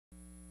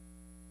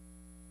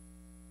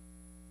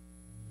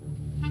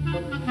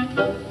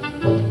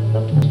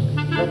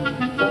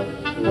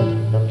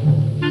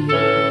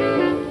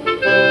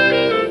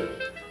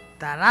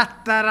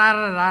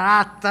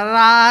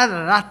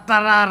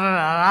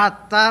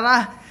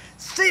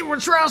Steve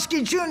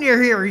Wachowski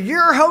Jr. here,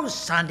 your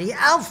host on the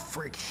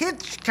Alfred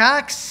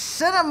Hitchcock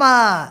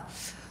Cinema.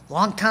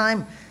 Long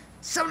time,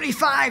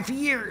 75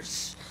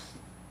 years,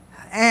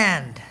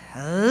 and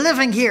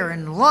living here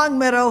in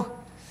Longmeadow,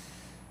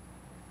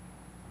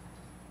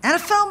 and a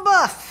film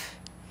buff.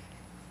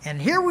 And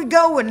here we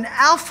go with an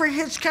Alfred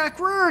Hitchcock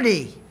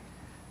rarity,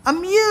 a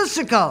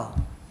musical,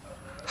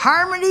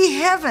 Harmony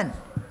Heaven.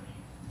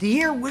 The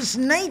year was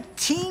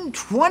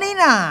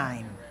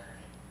 1929.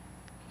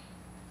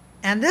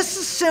 And this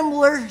is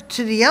similar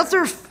to the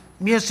other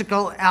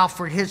musical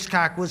Alfred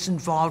Hitchcock was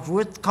involved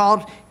with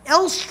called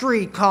L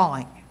Street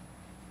Calling.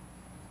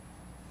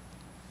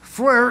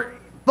 For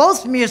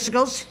both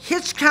musicals,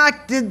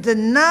 Hitchcock directed the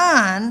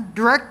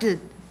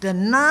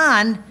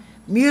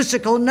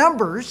non-musical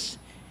numbers.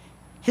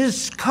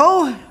 His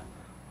co-director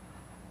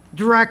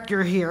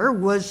here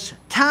was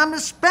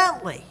Thomas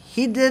Bentley.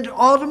 He did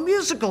all the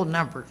musical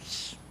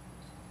numbers.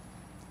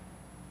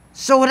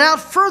 So without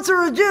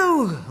further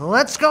ado,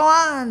 let's go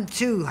on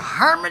to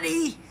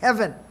Harmony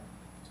Heaven.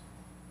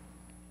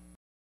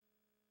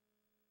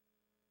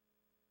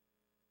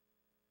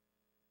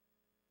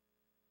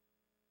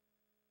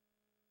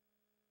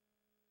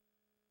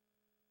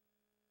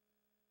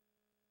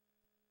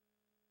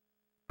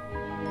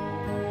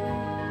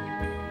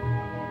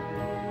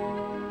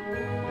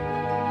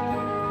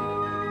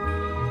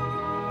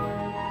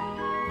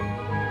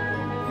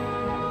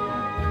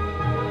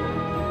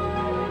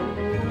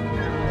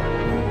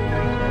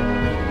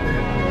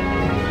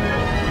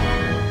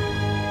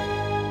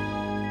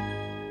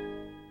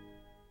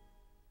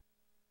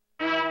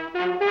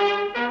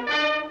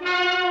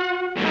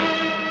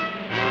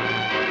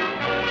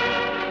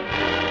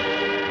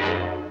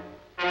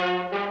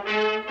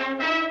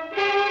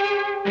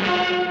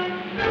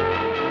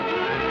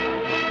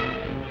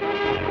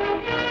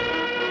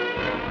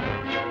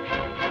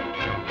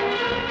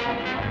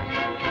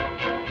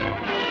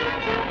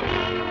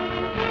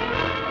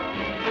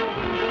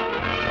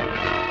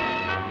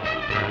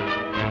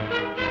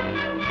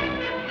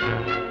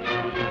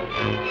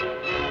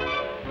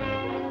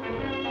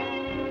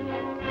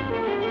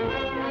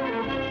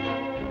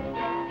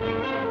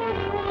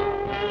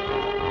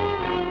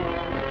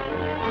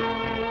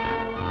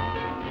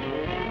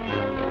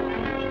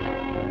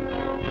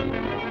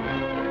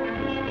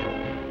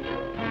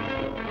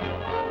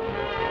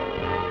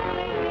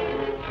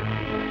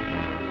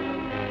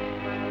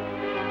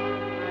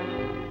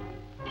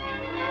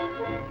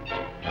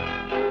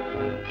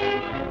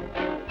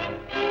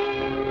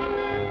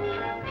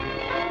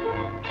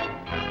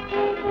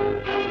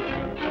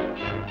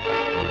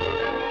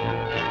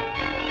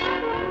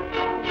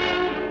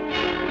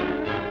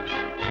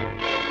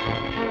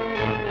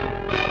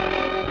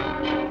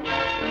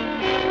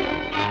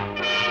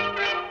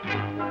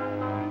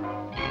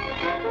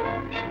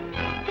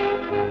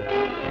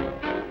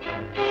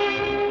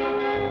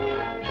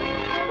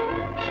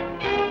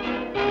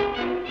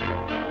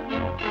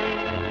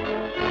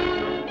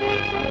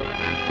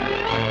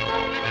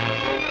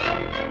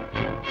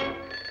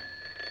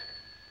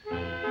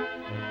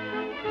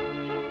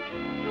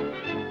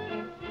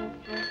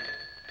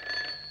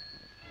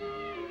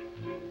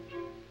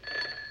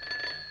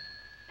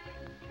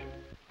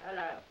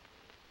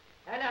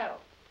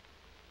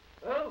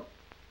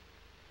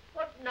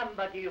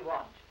 What do you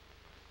want?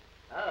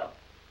 Oh,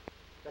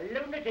 the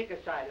lunatic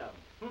asylum.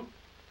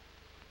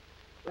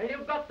 Well,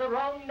 you've got the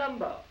wrong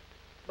number,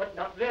 but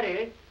not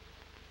very.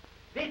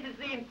 This is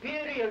the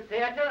Imperial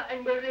Theatre,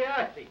 and we're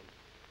rehearsing.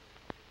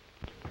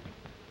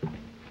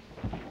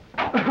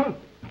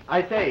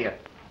 I say,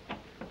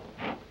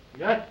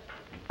 Yes?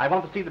 I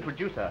want to see the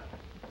producer.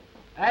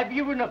 Have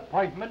you an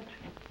appointment?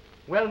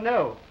 Well,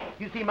 no.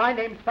 You see, my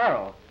name's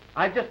Farrell.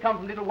 I've just come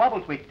from Little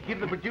Wobbleswick to give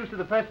the producer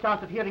the first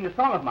chance of hearing a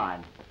song of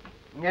mine.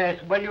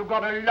 Yes, well, you've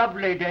got a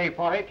lovely day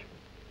for it.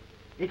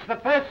 It's the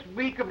first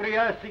week of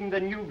rehearsing the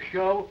new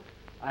show,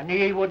 and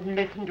he wouldn't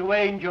listen to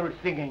angels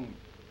singing.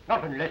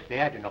 Not unless they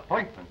had an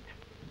appointment.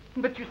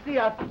 But you see,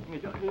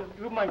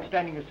 you mind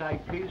standing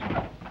aside, please?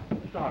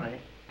 Sorry.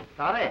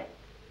 Sorry?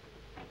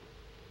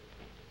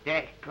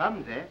 Dash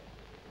clumsy.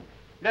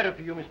 Letter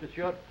for you, Mr.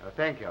 Stewart. Oh,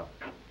 thank you.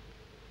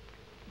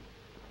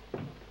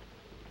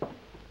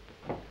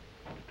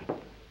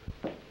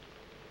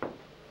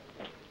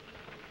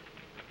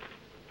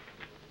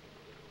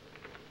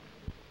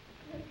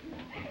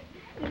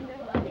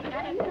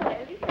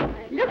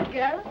 Look,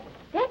 girl,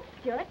 that's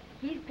Stewart.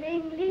 He's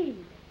playing lead.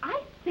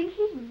 I think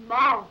he's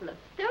marvelous,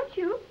 don't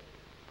you?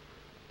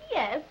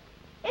 Yes,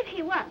 if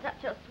he weren't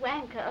such a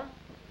swanker.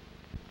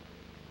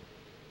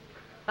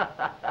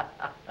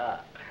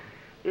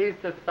 These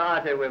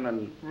society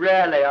women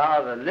really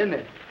are the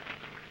limit.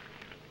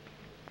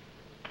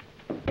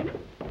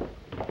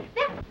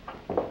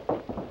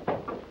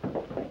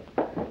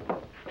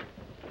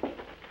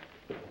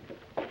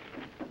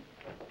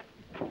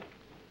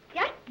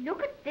 Just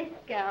look at this,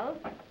 girls.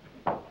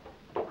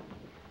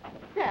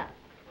 Sir,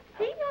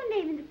 see your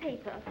name in the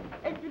paper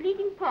as the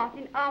leading part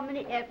in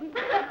Harmony Heaven.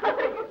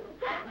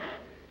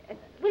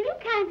 Will you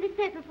kindly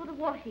settle for the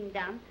washing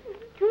done?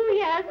 2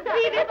 years,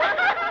 3 weeks.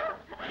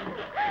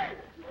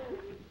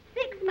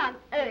 6 months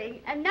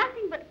owing and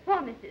nothing but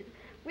promises,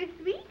 with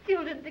 3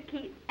 children to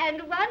keep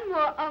and 1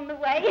 more on the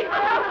way.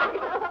 Hoping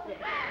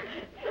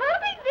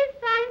this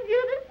finds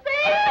you the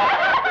same.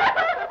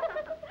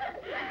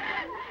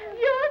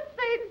 Yours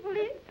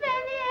faithfully,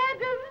 Sally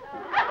Adams.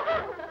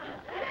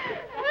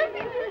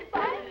 Hoping this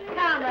finds you...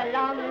 Come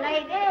along,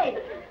 ladies.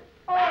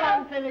 All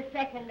on for the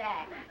second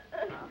act.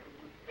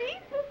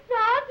 These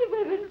society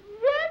women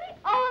really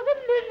are the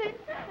limit.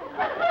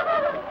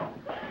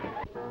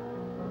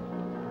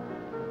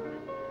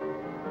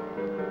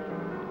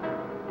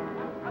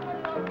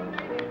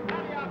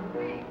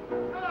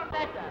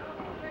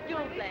 You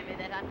play me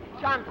that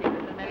enchanting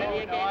little melody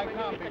again. I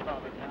can't be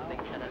bothered now.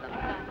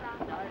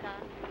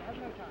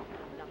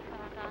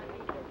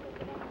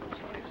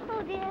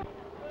 Oh, dear.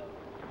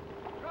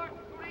 Good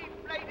grief,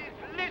 ladies,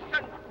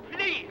 listen,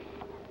 please.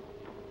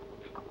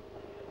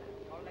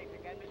 All late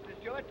again, Mr.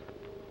 Stewart.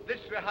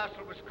 This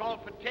rehearsal was called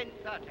for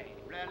 10:30.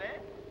 Really?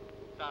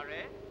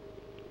 Sorry.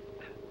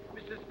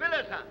 Mr.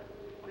 Spiller, sir.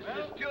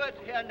 Mr. Stewart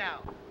here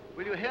now.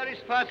 Will you hear his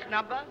first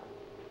number?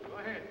 Go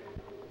ahead.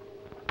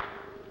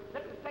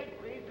 Set the stage,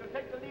 please. You'll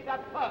take the lead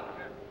up first.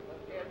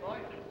 Okay,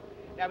 boys.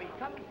 Now, he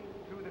comes in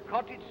through the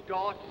cottage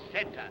door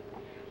center.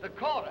 The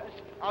chorus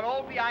are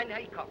all behind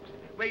haycocks,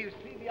 where you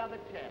see the other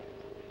chairs.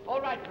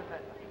 All right,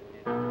 Professor.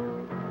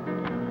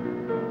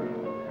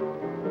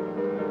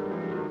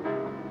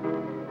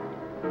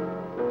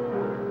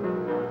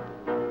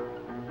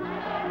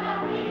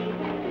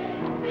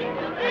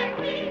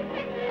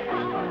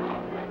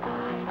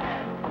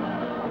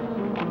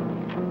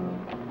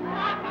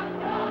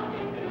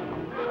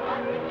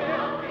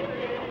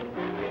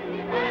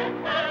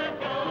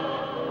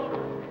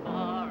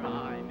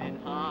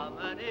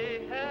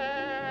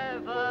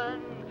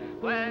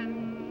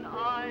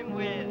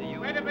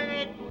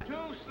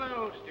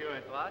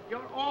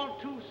 You're all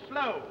too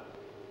slow.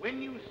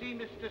 When you see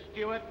Mr.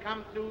 Stewart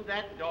come through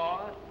that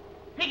door,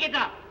 pick it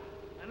up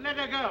and let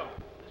her go.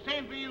 The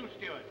same for you,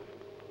 Stewart.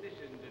 This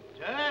isn't a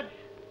turd.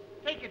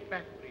 Take it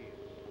back, please.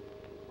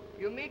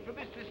 You mean for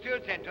Mr.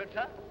 Stewart's entrance,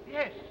 sir?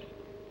 Yes.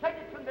 Take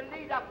it from the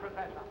lead up,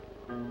 Professor.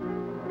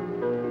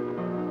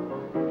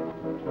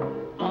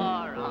 For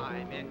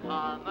I'm in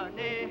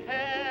harmony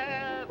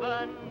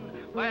heaven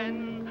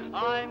when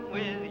I'm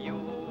with you.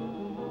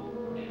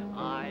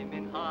 I'm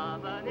in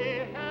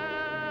harmony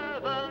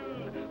heaven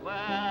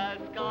where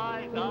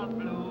skies are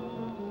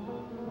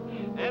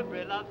blue.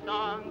 Every love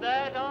song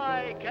that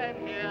I can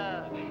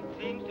hear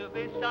seems to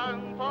be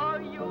sung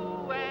for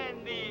you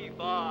and me.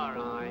 For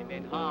I'm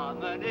in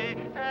harmony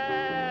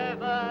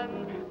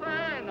heaven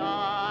when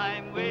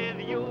I'm with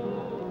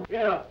you.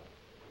 Yeah.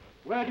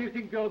 Where do you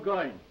think you're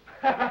going?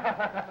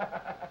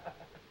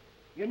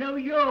 You know,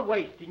 you're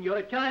wasting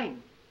your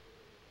time.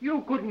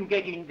 You couldn't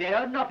get in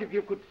there, not if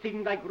you could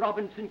sing like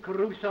Robinson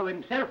Crusoe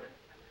himself.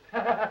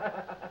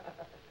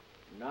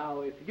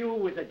 Now, if you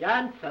was a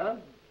dancer...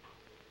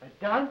 A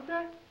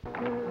dancer?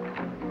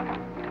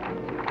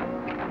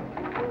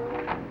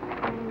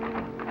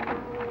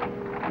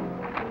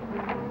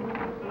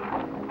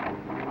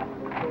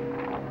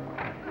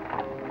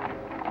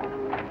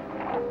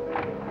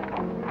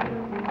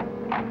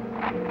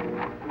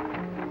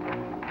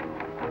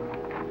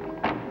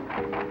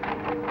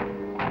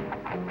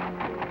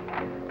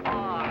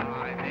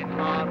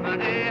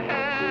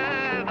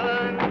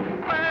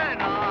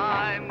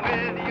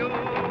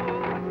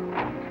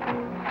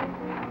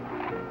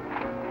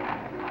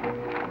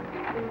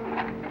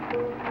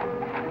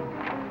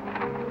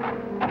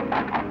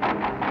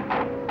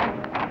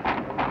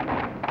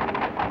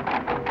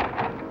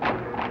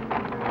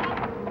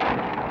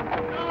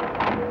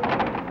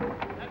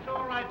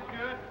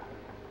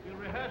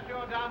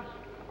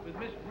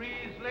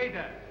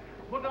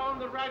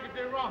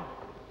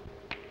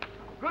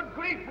 Good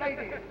grief,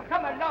 ladies.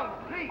 Come along,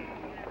 please.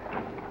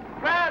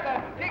 Where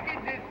the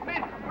dickens is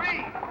Miss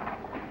Breeze?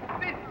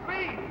 Miss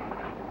Breeze!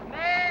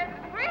 Miss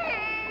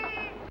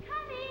Breeze!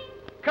 Coming.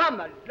 Come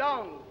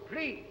along,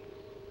 please.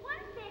 1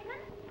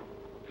 second.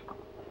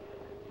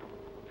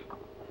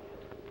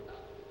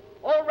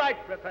 All right,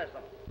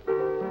 Professor.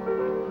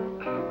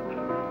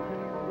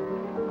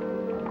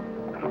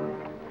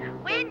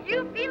 When you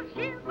feel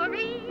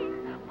shivery,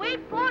 wait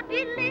for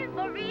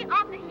delivery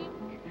of the heat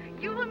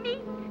you will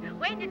meet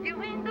when you're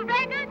doing the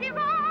raggedy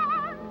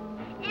run.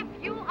 If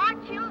you are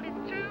chilled,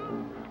 it's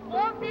true,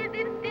 warmth is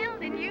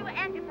instilled in you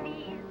and you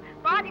feel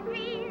by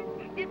degrees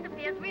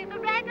disappears with the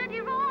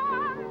raggedy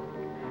run.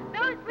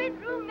 Those with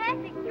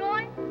rheumatic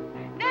joints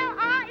know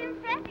our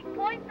emphatic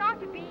points are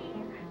to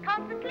be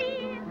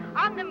constantly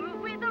on the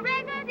move with the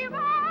raggedy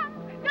run.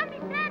 Don't be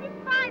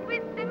satisfied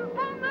with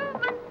simple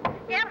movements.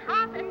 Get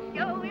hot and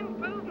show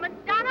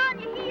improvement. Down on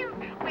your heels,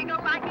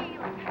 wiggle like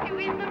heels,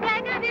 doing the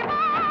raggedy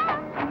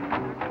run.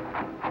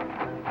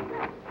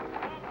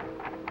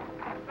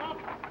 Stop.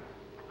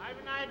 I've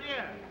an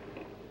idea.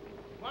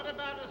 What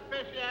about a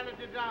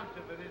speciality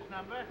dancer for this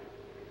number?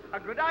 A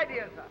good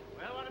idea, sir.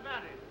 Well, what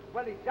about it?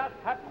 Well, it just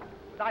happens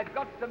I've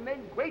got some men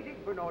waiting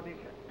for an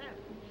audition.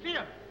 See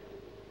him.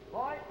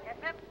 Boy, yes,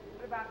 sir.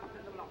 Put him out to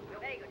the block.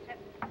 Very good, sir.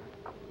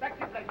 Back to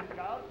your places,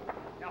 girls.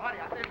 Now hurry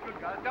up, there's good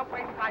girls. Don't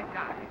waste my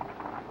time.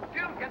 Do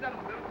get them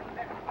moving.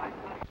 That's right.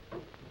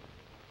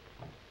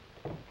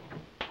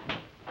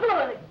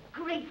 Good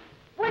grief.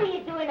 What are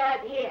you doing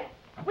out here?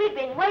 We've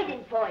been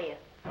waiting for you.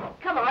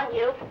 Come on,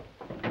 you.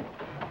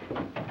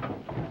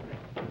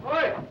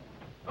 Oi!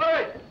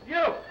 Oi!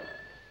 You!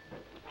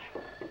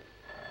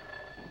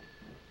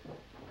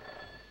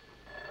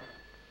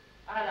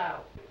 Hello.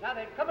 Now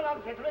then, come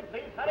along, gentlemen,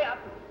 please. Hurry up.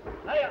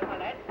 Hurry up, my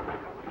lads.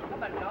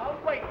 Come on, now.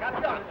 Wake up.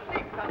 You're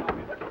asleep, some of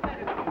you. What's the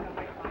matter with you? Don't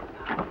wake up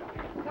now.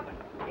 Come on.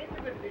 Get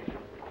the good dish. That's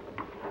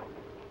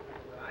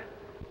all right.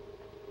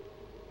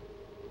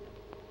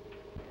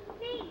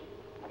 Please,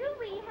 do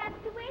we have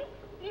to wait?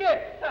 Yes,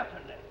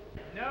 certainly.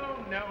 No,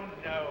 no,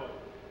 no.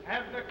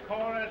 Have the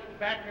chorus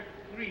back at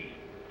 3.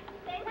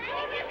 Thank you, Mr.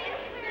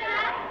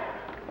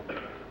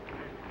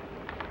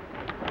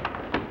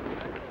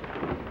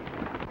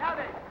 Now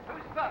then,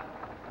 who's first?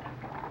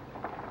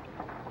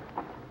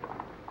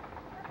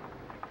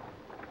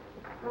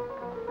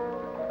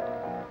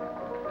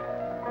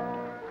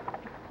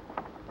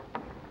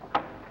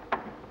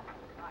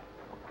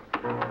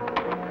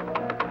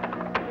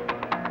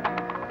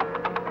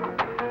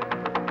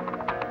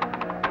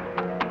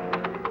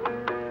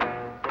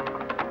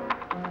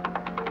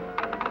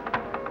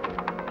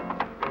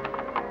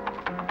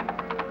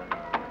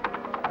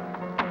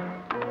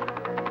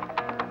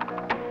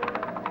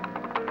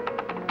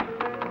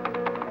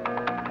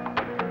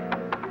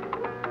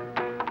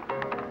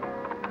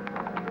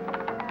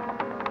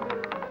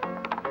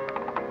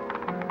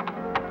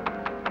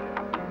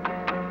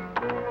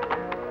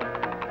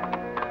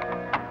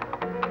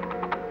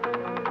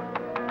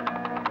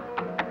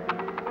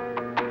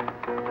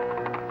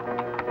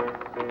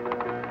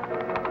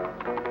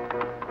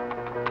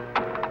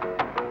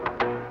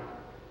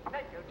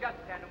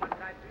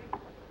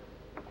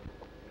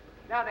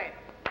 Now then,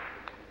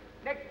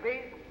 next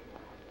please.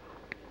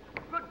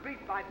 Good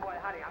beat, my boy.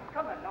 Hurry up.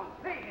 Come along,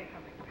 please.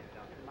 Something a bit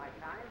down in my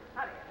time.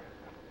 Hurry.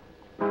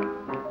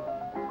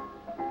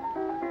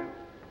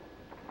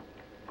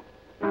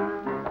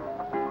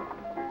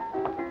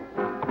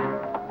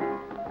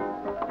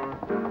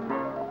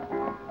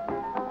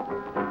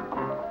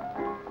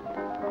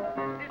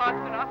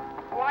 Fast enough.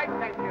 Quite,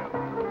 thank you.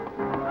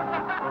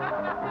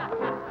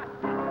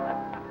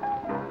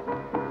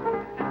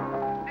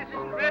 This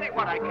isn't really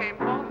what I came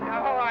for. No,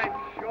 I'm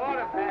sure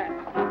of that.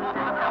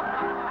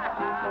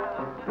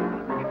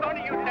 If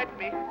only you'd let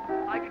me,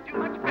 I could do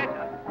much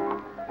better.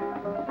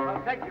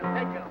 Oh, thank you,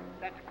 thank you.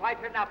 That's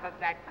quite enough of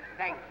that.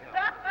 Thank you.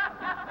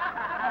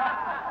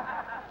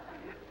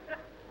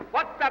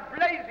 What the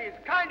blazes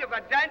kind of a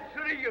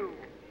dancer are you?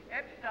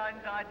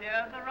 Epstein's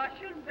idea of the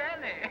Russian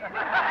belly.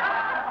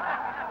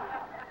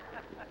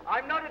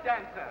 I'm not a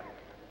dancer,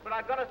 but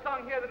I've got a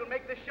song here that'll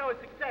make this show a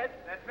success.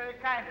 That's very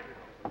kind of you.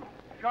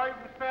 Sure you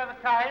can spare the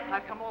time?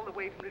 I've come all the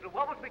way from Little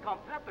Wobbleswick on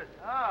purpose.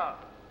 Oh,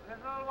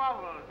 Little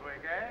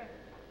Wobbleswick, eh?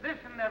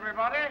 Listen,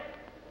 everybody.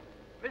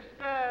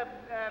 Mr.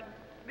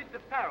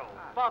 Farrell,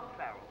 Bob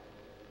Farrell.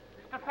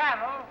 Mr.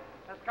 Farrell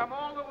has come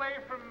all the way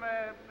from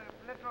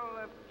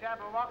Little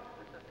Jabberwock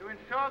to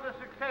ensure the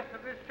success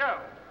of this show.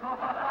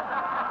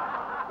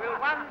 Will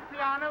one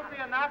piano be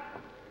enough?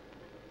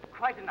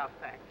 Quite enough,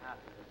 thanks.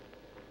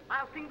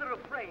 I'll sing the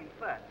refrain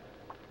first.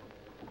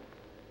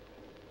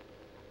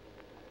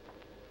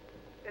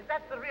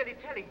 That's the really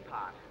telling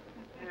part.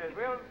 Yes,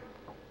 we'll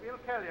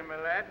tell you, my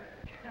lad.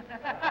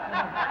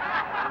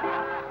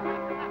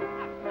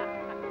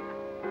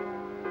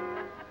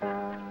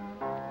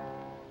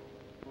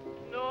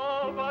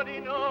 Nobody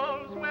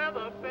knows where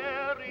the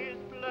fairies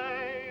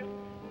play.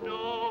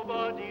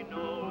 Nobody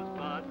knows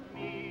but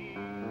me.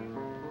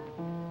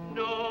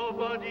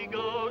 Nobody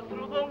goes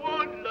through the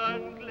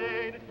woodland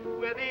glade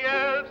where the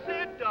elves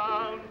sit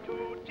down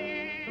to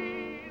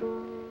tea.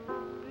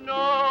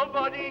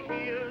 Nobody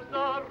hears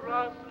the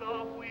rustle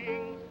of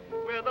wings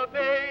where the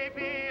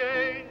baby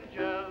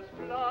angels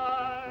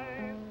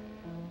fly.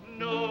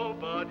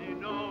 Nobody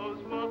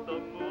knows what the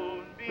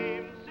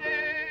moonbeam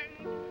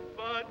sings,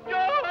 but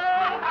none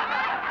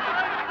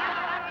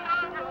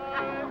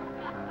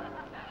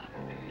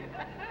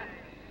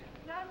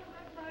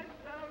but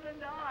myself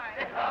and I.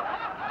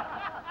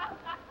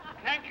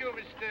 Thank you,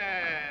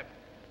 Mr.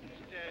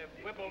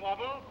 Wibble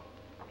Wobble.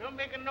 Don't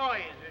make a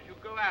noise as you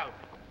go out.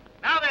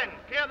 Now then,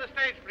 clear the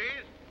stage,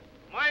 please.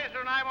 Moiser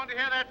and I want to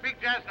hear that big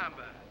jazz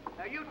number.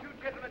 Now, you two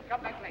gentlemen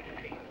come back later,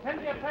 please.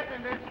 Send me a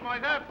second,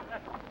 Moiser.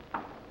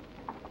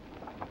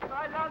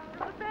 I lost to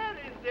the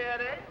fairies,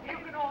 dearie. You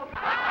can all...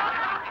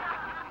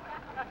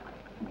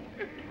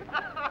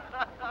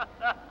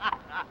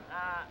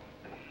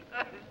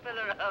 Spill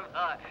around,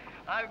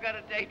 I've got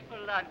a date for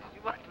lunch.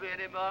 You want me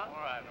anymore?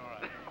 All right, all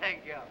right.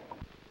 Thank you.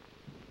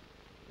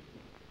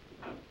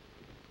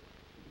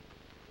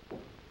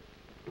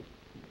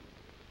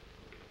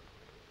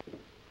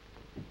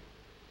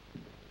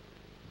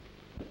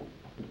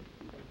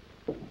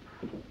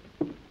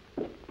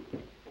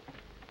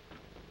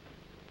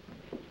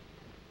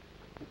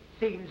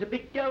 seems a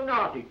bit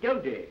downhearted,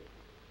 don't he?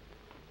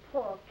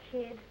 Poor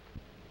kid.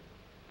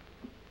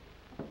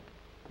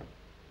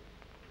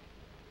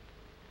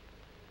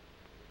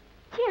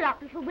 Cheer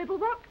up, little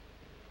Wibblebrook.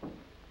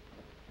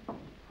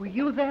 Were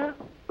you there?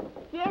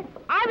 Yes,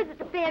 I was at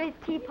the fairies'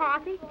 tea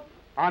party.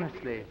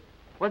 Honestly,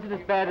 was it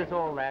as bad as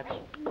all that?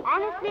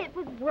 Honestly, it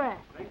was worse.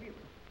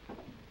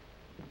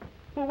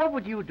 Well, what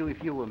would you do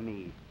if you were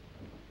me?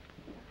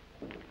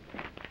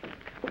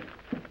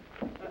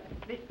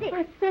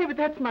 I say, but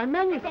that's my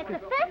manuscript.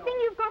 That's the first thing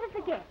you've got to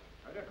forget.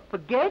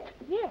 Forget?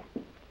 Yes.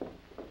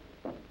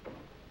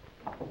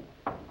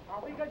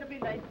 Are we going to be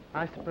late?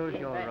 I suppose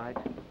you're right.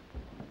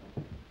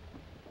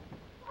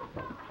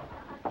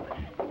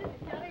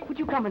 Would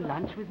you come and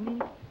lunch with me?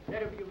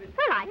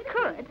 Well, I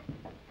could.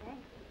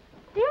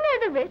 Do you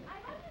know the Ritz?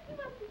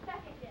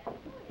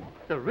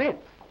 The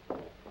Ritz?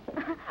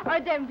 Oh,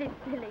 don't be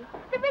silly.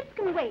 The Ritz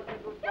can wait.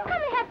 You come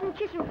and have some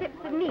chicken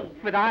clips with me.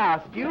 But I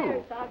asked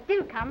you.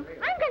 Do come.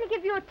 I'm going to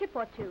give you a tip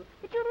or two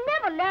that you'll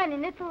never learn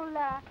in little,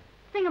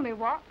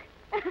 thingamywalk.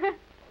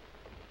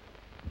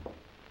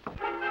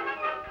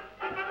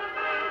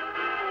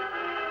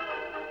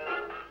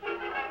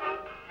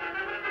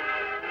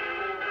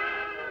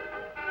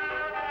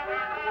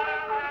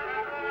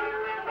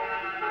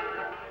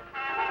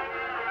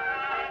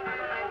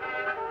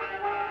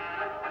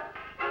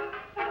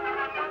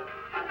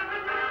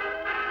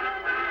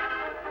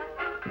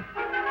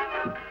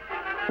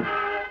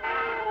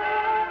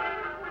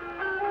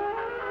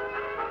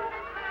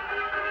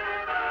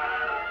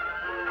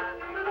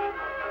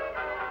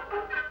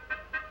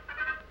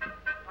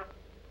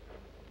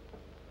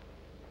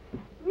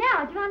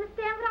 Now, do you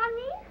understand what I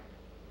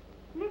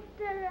mean?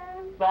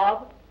 Mr.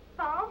 Bob?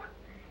 Bob?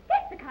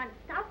 That's the kind of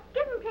stuff.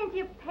 Give him plenty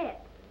of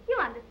pep. You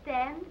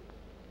understand.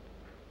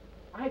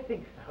 I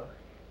think so.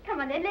 Come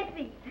on then, let's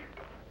eat.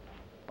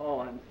 Oh,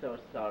 I'm so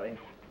sorry.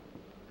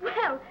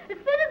 Well, as soon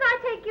as I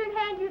take you in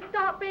hand, you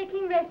start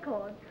breaking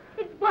records.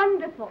 It's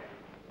wonderful.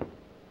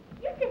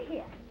 You sit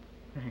here.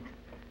 Thanks.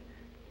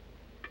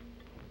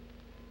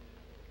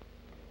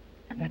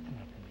 That's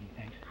enough for me,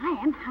 thanks.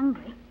 I am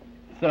hungry.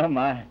 So am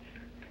I.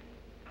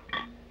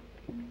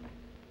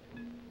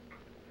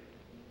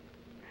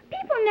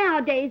 People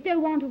nowadays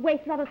don't want to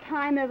waste a lot of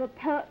time over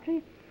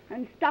poetry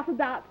and stuff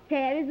about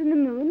fairies and the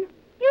moon.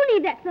 You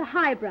leave that to the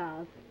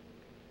highbrows.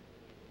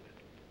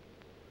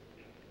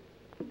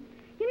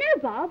 You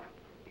know, Bob,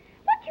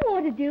 what you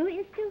ought to do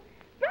is to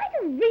write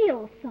a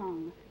real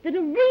song that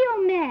a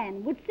real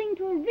man would sing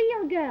to a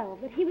real girl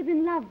that he was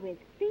in love with.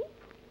 See?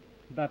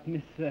 But,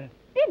 Miss...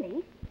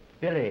 Billy?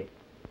 Billy,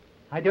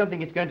 I don't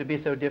think it's going to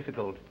be so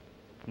difficult.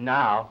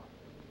 Now.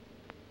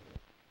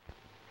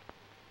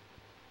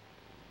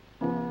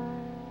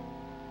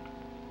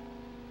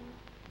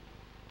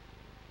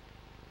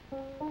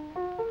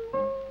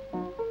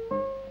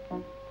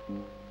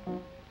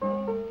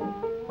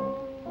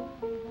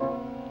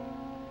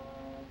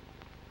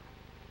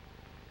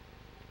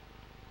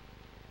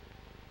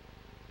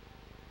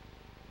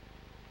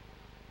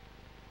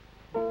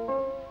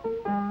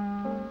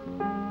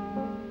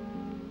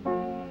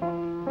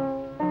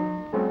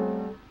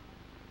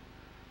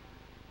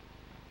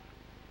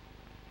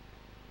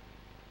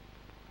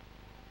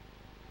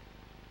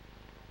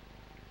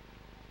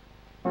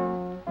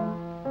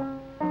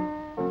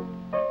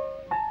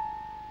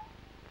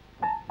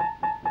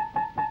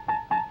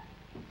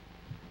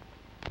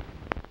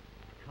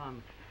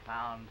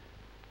 Confound.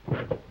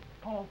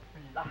 Oh,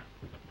 blast.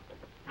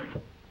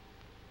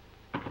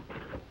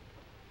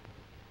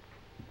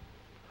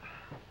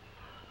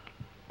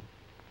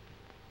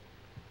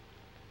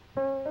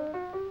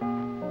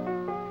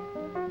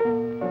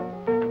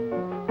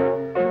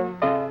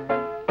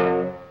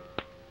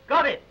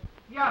 Got it!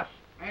 Yes,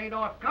 and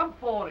I've come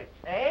for it.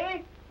 Eh?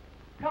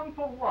 Come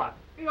for what?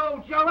 The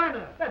old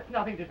Joanna. That's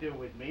nothing to do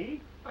with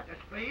me. But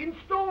it's 3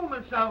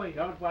 installments, Owie.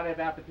 Don't worry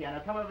about the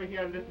piano. Come over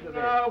here and listen to this.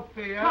 No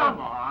fear. Come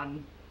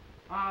on.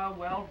 Ah,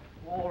 well,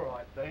 all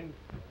right then.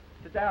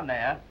 Sit down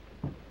there.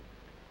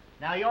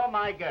 Now, you're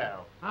my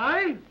girl.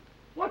 Hey?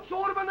 What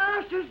sort of an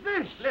ass is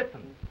this?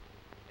 Listen.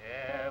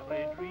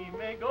 Every dream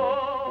may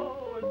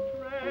go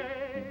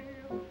astray,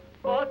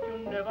 but you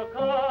never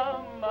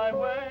come my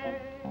way.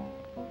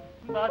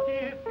 But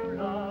if you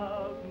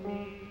love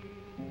me,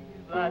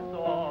 that's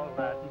all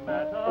that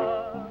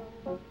matters.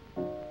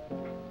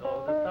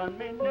 Though the sun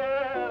may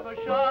never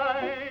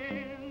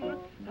shine,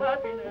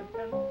 happiness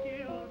can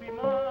still be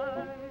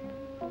mine.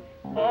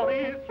 For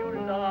if you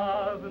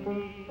love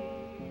me,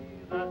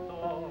 that's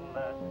all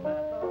that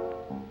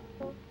matters.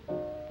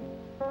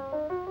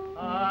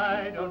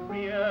 I don't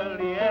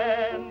really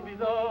envy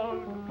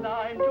those who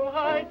climb to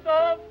heights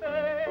of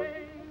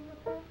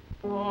fame.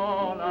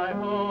 All I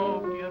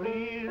hope, dear,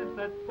 is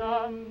that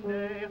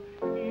someday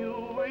you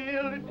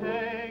will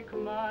take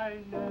my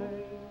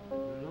name.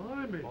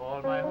 Blimey.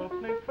 All my hopes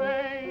may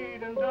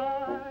fade and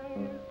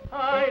die.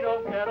 I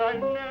don't care, I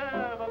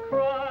never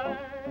cry.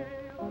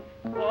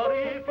 For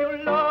if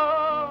you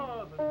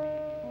love me,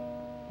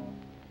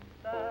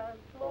 that's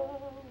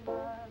all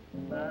that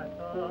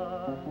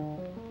matters.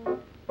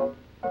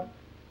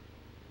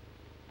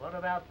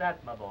 about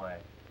that, my boy?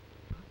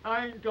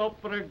 Ain't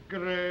opera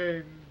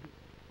grand.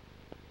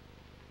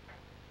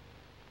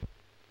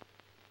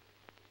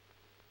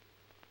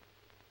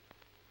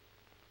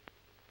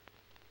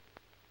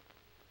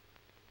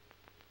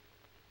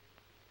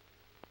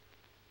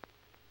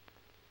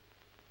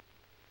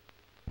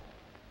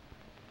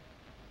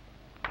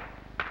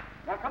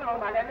 Now, come along,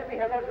 my lad, let me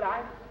hear those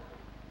lines.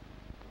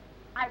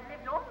 I've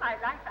lived all my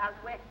life out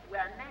west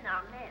where men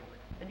are men,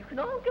 and you can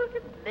all go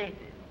to places.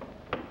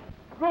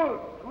 Good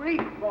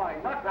grief, boy,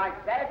 not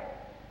like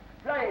that.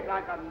 Play it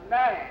like a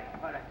man,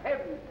 for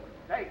heaven's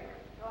sake.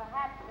 Your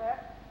hat, sir.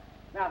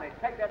 Now then,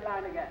 take that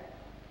line again.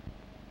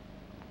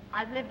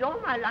 I've lived all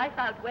my life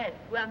out west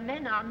where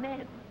men are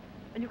men,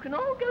 and you can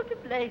all go to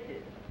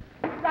places.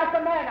 Like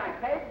a man, I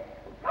said.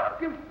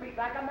 Can't you speak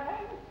like a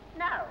man?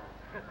 No.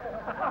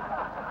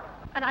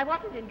 And I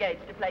wasn't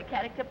engaged to play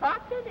character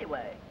parts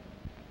anyway.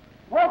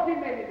 40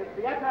 men in the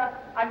theatre,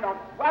 and not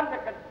one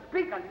that can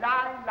speak a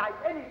line like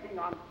anything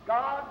on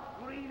God's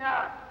green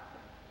earth.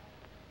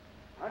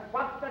 And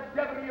what the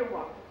devil do you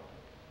want?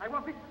 I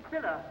want Mr.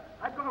 Spiller.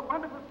 I've got a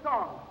wonderful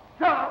song.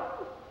 So?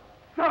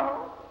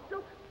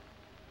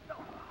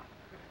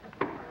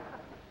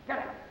 Get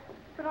out.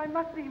 But I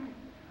must be...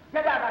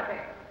 Get out, I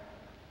say.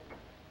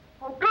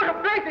 Oh, go to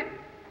places!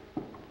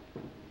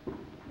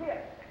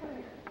 Here.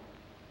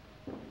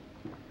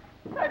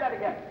 Say that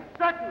again.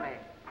 Certainly.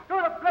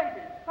 Go to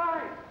places.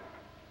 Fine.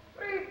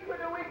 3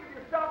 quid a week if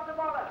you start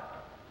tomorrow.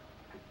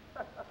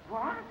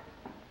 What?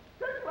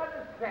 Don't you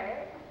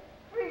understand?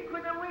 3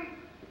 quid a week.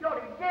 You're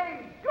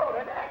engaged. You're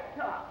an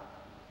actor.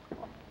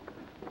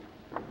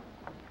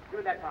 Do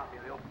that part,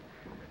 Muriel.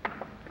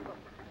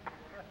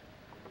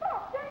 Oh,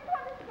 don't you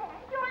understand?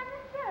 You're in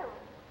the show.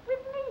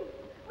 With me.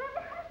 We're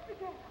the house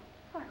together.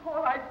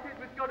 All I did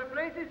was go to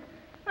places,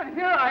 and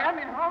here I am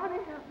in harmony.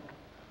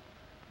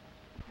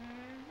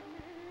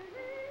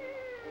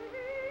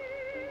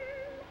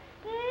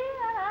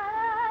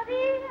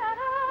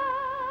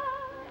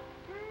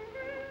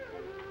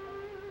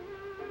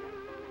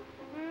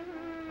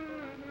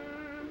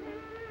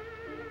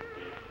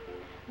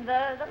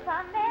 Though the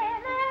sun may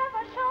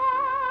never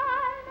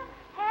shine,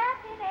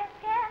 happiness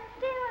can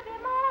still be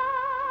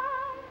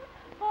mine.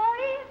 For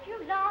if you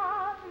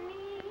love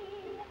me,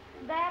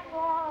 that's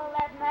all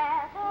that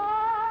matters.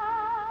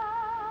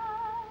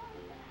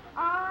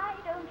 I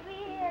don't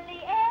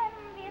really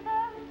envy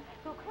those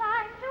who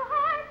climb to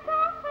heights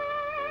of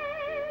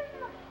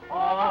fame.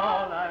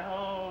 All I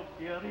hope,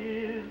 dear,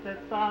 is that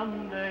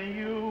someday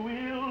you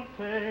will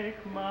take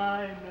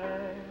my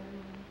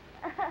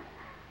name.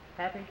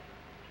 Happy?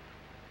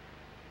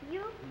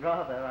 You?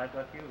 Rather, I've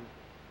got you.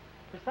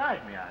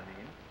 Beside me,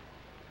 Eileen.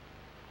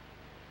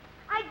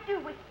 I do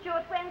wish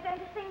Stuart weren't going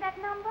to sing that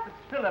number. But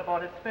Spiller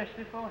bought it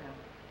specially for him.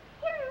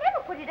 He'll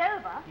never put it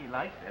over. He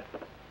likes it.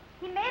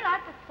 He may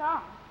like the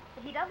song,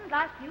 but he doesn't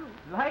like you.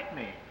 Like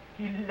me.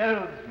 He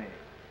loathes me.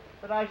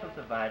 But I shall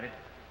survive it.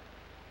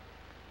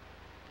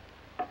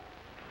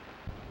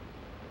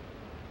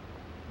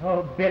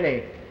 Oh,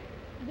 Billy.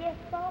 Yes,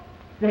 Bob?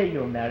 Say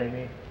you'll marry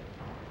me.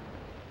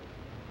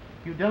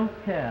 You don't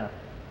care.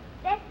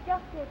 That's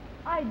just it.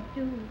 I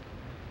do.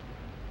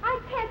 I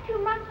care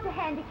too much to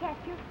handicap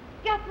you,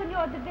 just when you're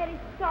at the very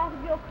start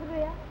of your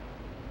career.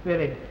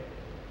 Billy.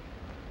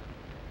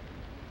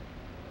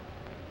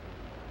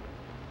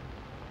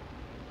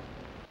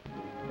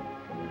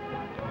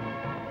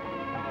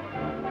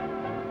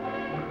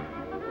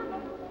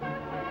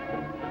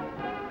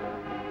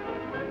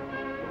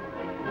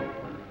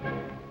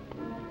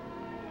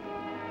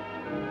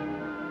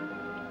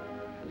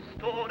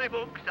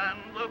 Storybooks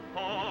and the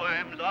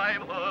poems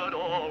I've heard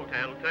all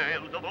tell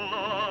tales of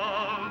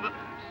love,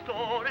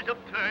 stories of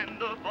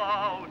tender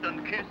vows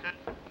and kisses.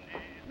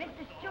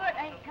 Mr. Stewart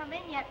ain't come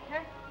in yet,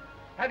 sir.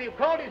 Have you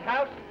called his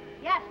house?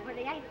 Yes, but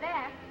he ain't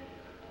there.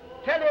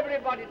 Tell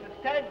everybody to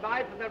stand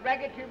by for the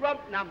Raggedy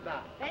Rump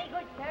number. Very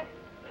good, sir.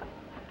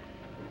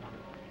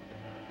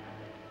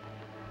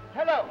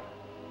 Hello.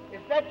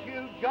 Is that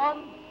you,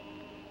 John?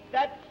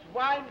 That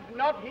swine's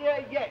not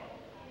here yet.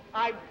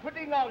 I'm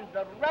putting on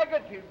the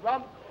Raggedy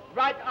Rump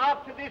right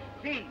after this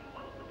scene.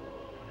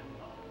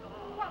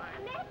 What's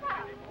the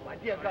matter? Oh, my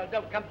dear girl,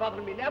 don't come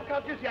bothering me now.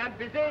 Can't you see I'm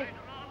busy?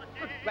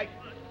 Good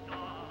gracious.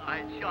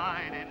 I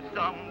shine in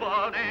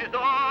somebody's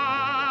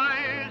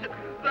eyes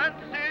that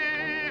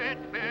see it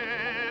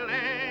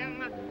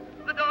filling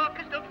the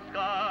darkest of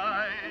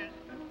skies.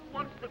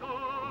 What's the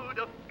good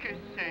of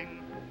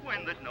kissing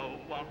when there's no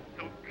one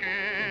to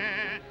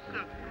kiss?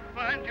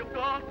 And you've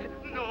got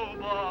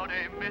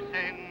nobody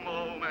missing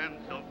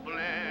moments of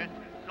bliss.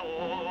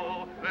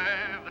 So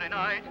every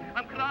night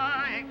I'm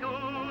crying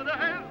to the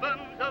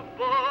heavens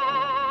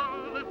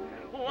above.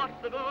 What's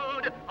the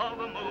good of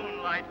a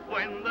moonlight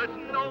when there's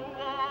no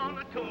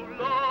one to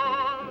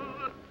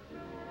love?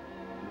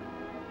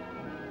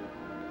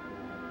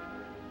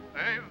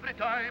 Every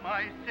time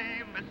I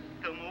see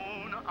Mr.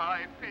 Moon,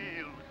 I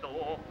feel so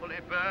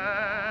awfully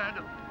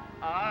bad.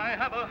 I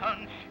have a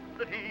hunch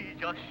that he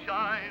just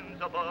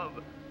shines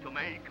above to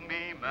make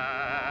me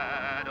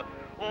mad.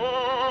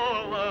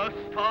 All the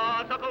the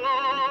stars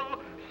aglow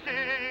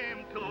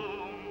seem to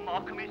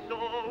mock me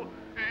so.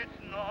 It's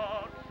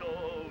not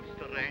so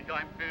strange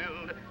I'm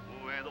filled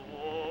with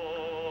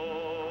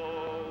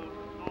woe.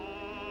 So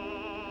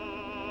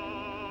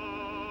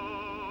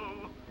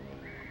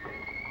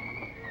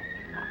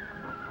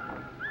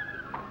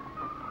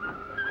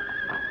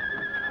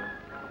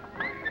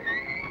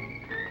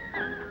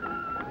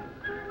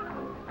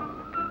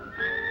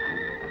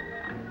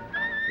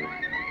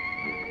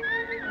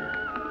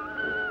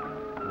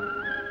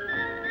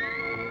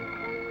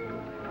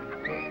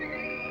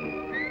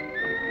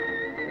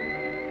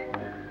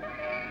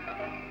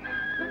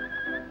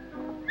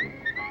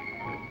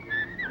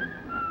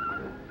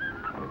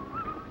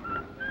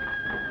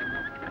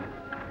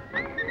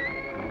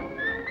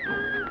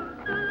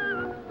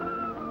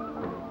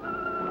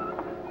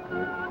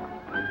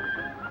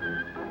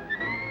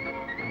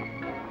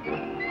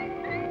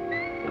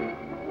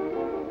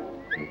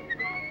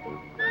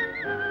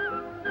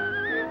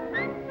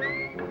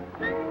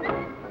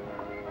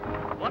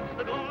what's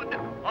the good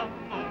of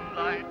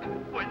moonlight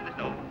when there's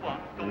no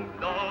one to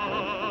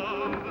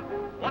love?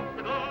 What's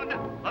the good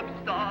of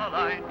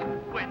starlight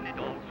when it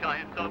all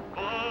shines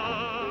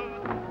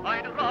above?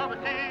 I'd rather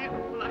see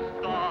the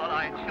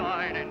starlight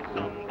shine in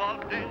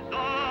somebody's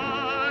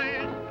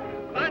eyes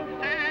than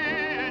see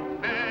it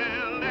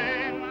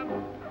filling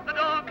the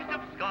darkest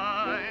of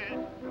skies.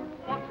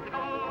 What's the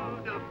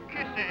good of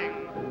kissing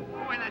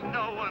when there's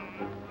no one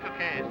to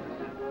kiss?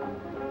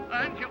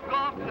 And you've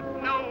got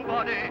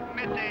nobody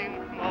missing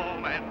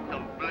moments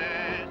of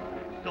bliss.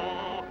 So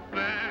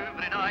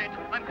every night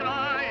I'm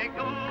crying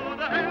to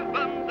the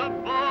heavens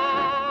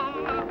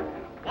above.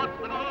 What's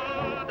the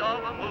good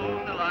of a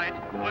moonlight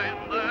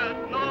when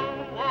there's no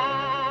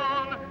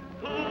one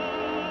to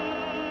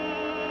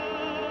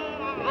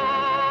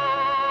love?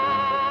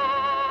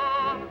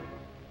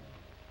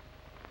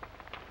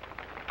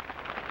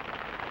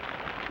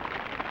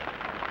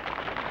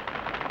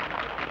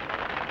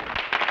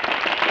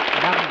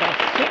 Number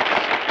 6,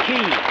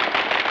 key.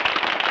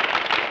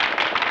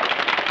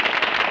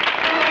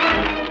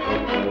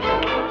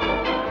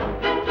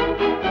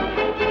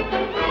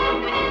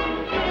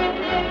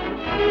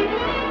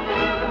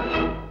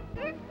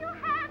 If you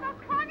have a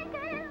chronic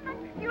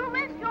ailment, you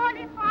will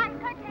surely find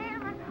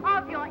curtailment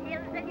of your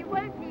ills, and you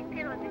won't need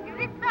pills if you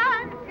listen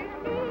to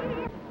me.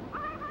 I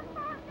have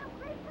found a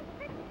great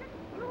prescription.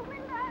 You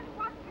will learn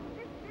what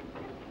existence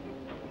is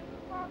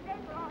for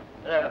later on.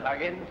 Hello,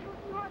 Huggins.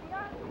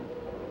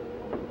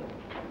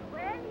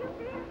 When you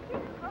feel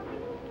sick for me,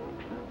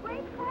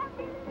 wait for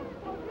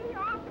delivery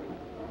of me.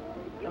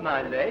 Am I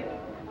late?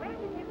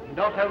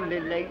 Not only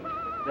late,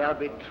 there'll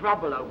be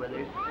trouble over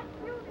this. What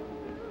you do,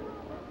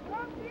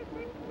 won't be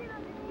sincere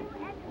with you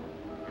and me.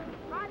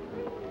 But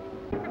we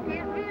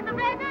disappear with the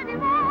remedy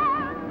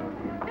one.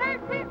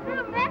 There's this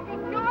romantic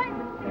joy.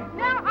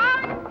 There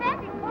are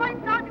emphatic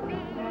points on the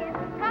beat.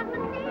 Come to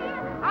see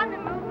on the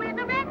moon with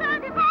the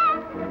remedy one.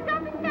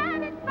 Don't be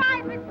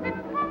satisfied with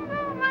simple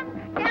movements.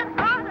 Get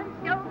hard and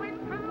show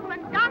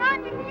improvement. Down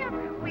on your heel,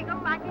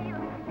 wiggle like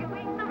heels,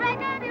 doing the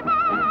remedy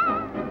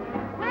one.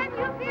 When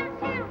you feel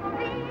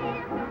chivalry,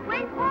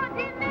 wait for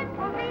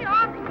delivery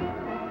of the heat.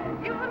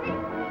 You will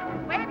meet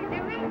when you're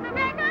doing the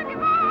remedy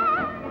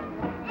one.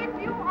 If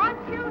you are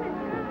children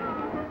too,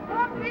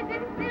 what is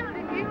instilled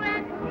in you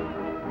and me?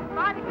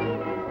 Body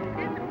beating,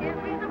 disappears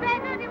with the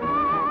remedy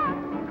one.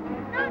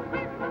 Those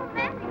with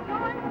romantic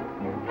joys,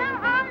 there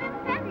are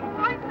emphatic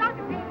points on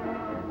the beat.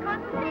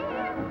 Come see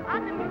on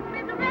the moon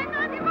with the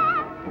remedy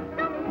one.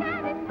 Don't be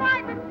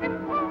satisfied with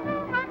simple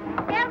movements.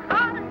 Get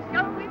hard and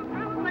show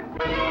improvement.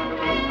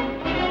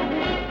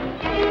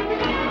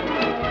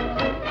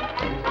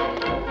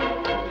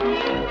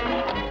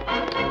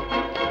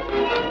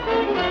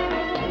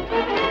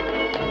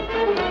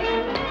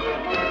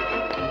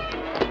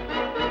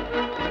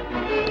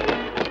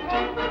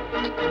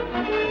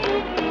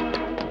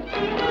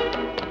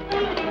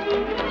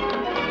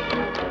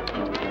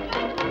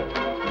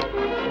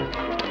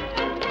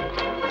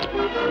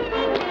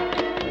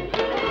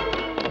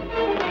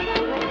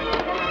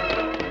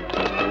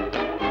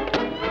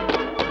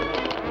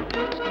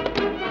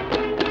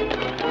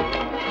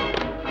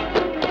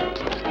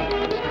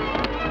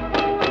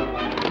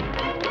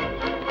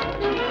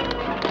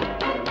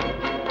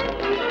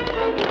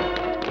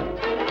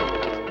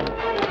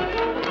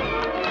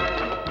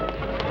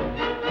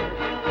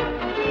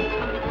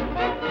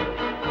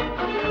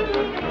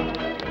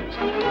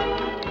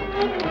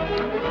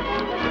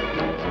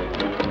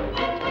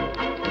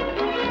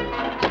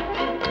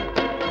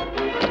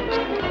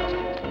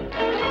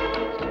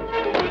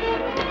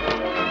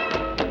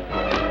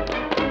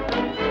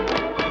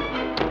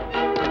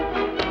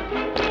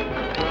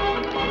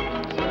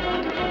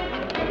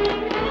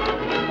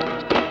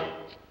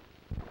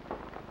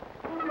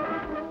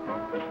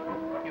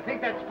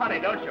 funny,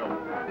 don't you?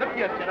 Look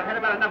here, sir, I had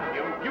about enough of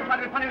you. You try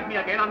to be funny with me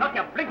again, I'll knock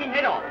your blinking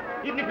head off,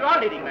 even if you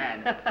are leading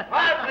man.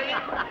 Quiet, please.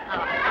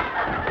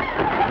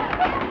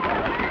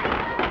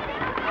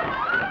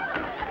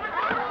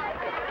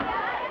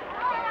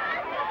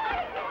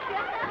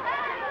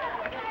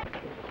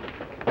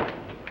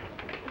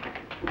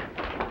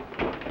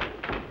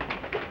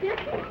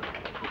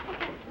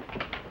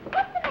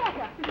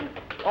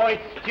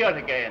 Stewart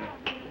again.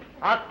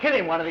 I'll kill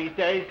him one of these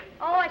days.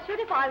 Oh, I should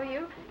if I were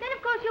you. Then,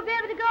 of course, you'll be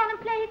able to go on and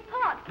play his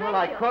part, Well, won't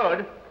I you?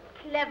 could.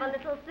 Clever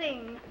little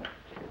thing.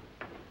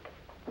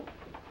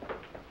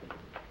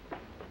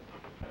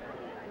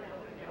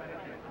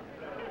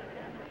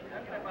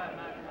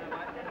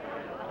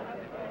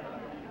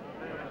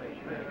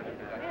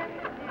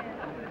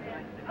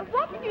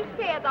 What did you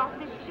say about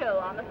this show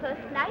on the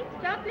first night,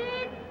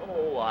 Chaplin?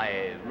 Oh,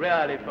 I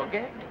rarely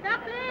forget.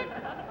 Chaplin?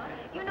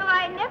 You know,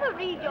 I never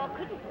read your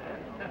criticism.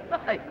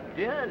 My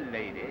dear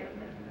lady,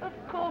 of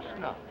course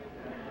not.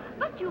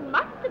 But you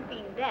must have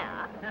been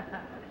there.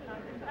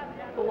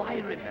 Oh, I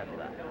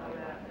remember.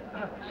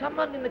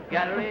 Someone in the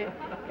gallery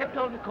kept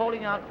on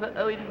calling out for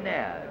Owen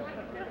Nares.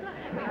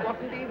 He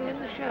wasn't even in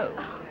the show.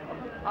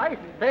 I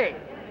say,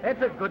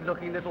 that's a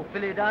good-looking little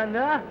filly down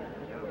there.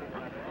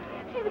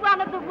 She's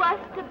one of the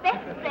worst to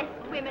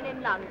best-dressed women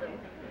in London.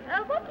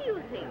 What do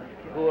you think?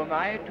 Who am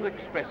I to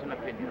express an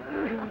opinion?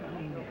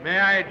 May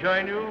I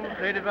join you,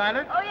 Lady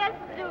Violet? Oh, yes,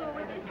 do.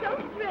 We'd be so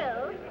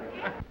thrilled.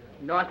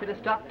 Nice bit of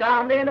stuff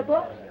down there in the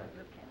box.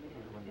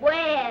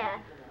 Where?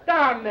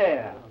 Down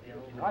there.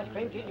 Ice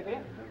cream, ginger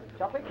beer,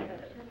 chocolate.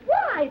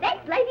 Why,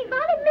 that's Lady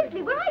Violet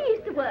Misley, where I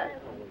used to work.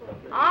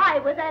 I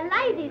was a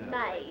lady's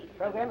maid.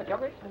 Program of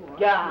chocolates.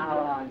 Go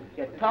on.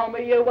 You told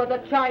me you was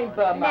a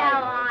chambermaid. No,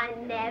 I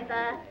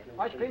never.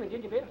 Ice cream and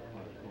ginger beer.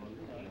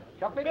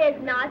 Chocolate.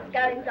 There's nice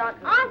goings on,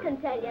 I can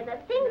tell you. The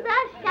things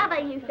a shover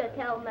used to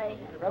tell me.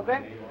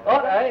 Program.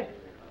 Hot, eh?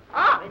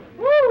 Oh,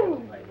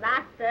 woo,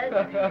 bastard.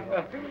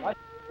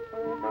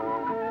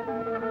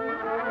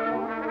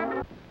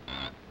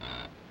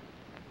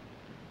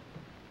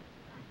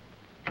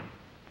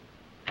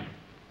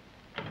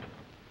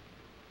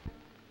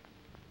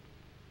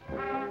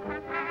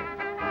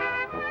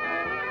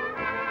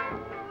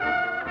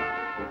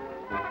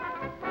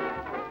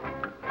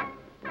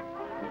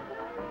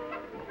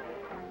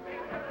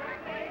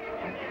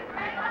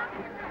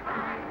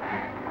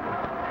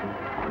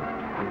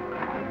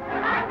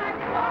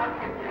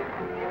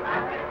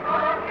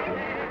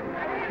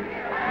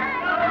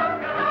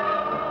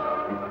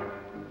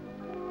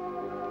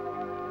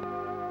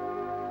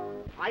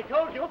 I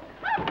told you.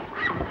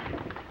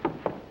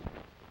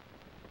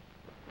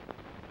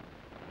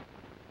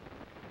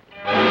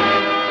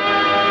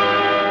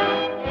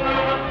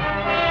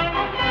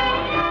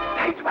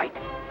 Wait.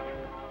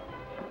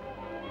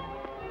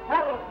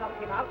 Harold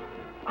knocked him out.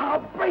 I'll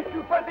break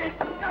you for this.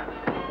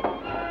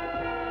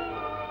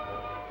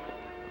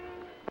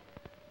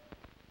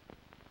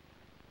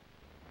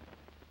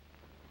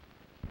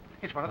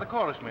 It's one of the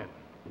chorus men.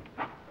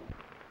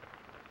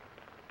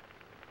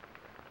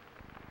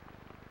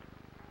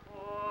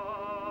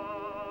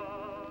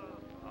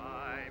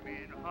 I'm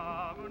in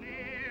harmony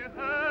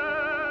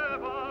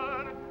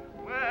heaven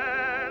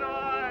when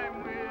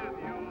I'm with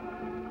you.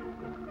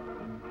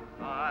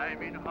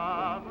 I'm in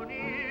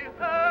harmony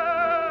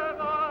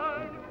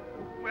heaven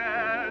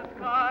where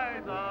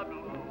skies are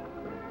blue.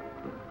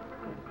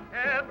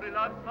 Every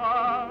love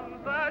song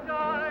that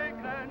I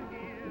can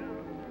hear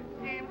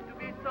seems to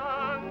be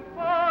sung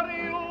for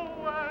you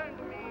and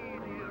me,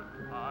 dear.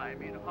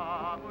 I'm in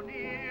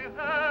harmony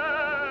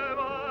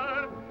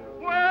heaven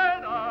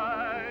when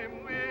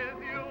I'm with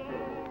you.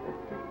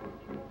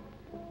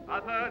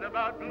 I've heard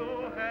about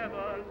blue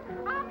heaven,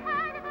 I've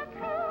heard of a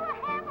true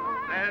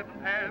heaven,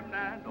 heaven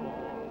and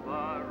all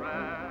the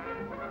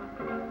rest.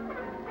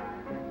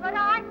 but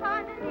I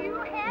find a new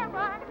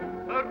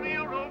heaven, A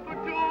real room for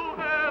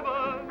two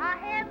heavens, a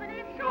heaven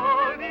is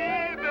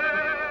surely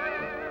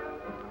best.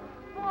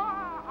 for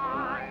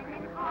I'm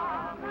in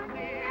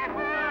harmony.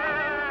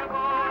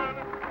 Heaven,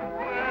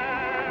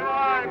 where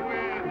I'm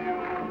with you.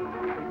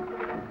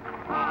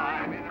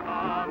 I'm in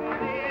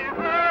harmony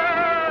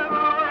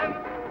heaven,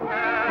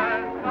 where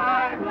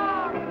skies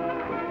are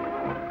blue.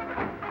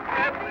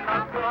 Every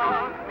love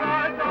song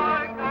that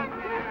I can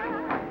hear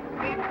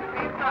seems to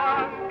be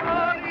sung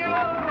for you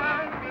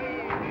and me,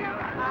 dear.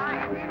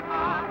 I'm in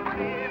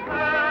harmony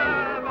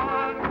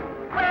heaven,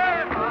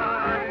 where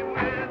I'm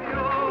with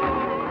you.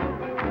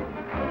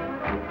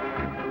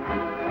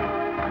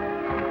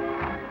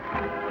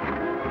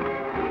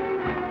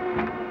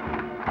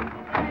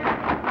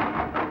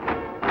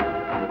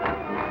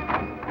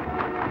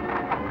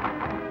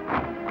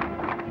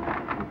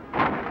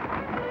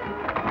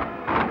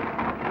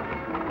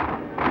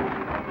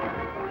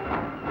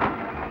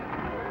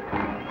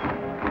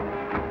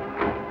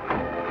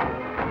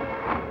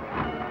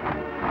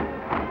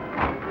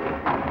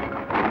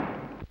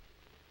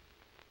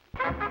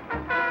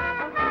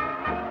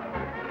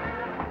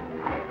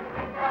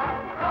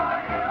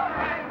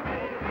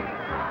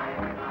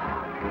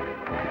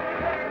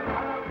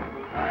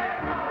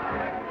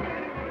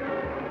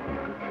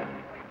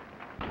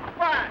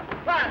 Quiet,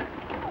 quiet.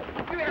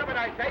 You hear what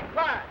I say?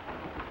 Quiet.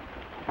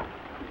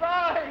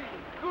 My,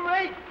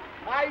 great.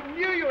 I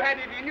knew you had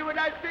it in you when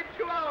I sent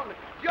you on.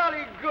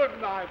 Jolly good,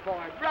 my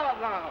boy.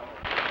 Bravo.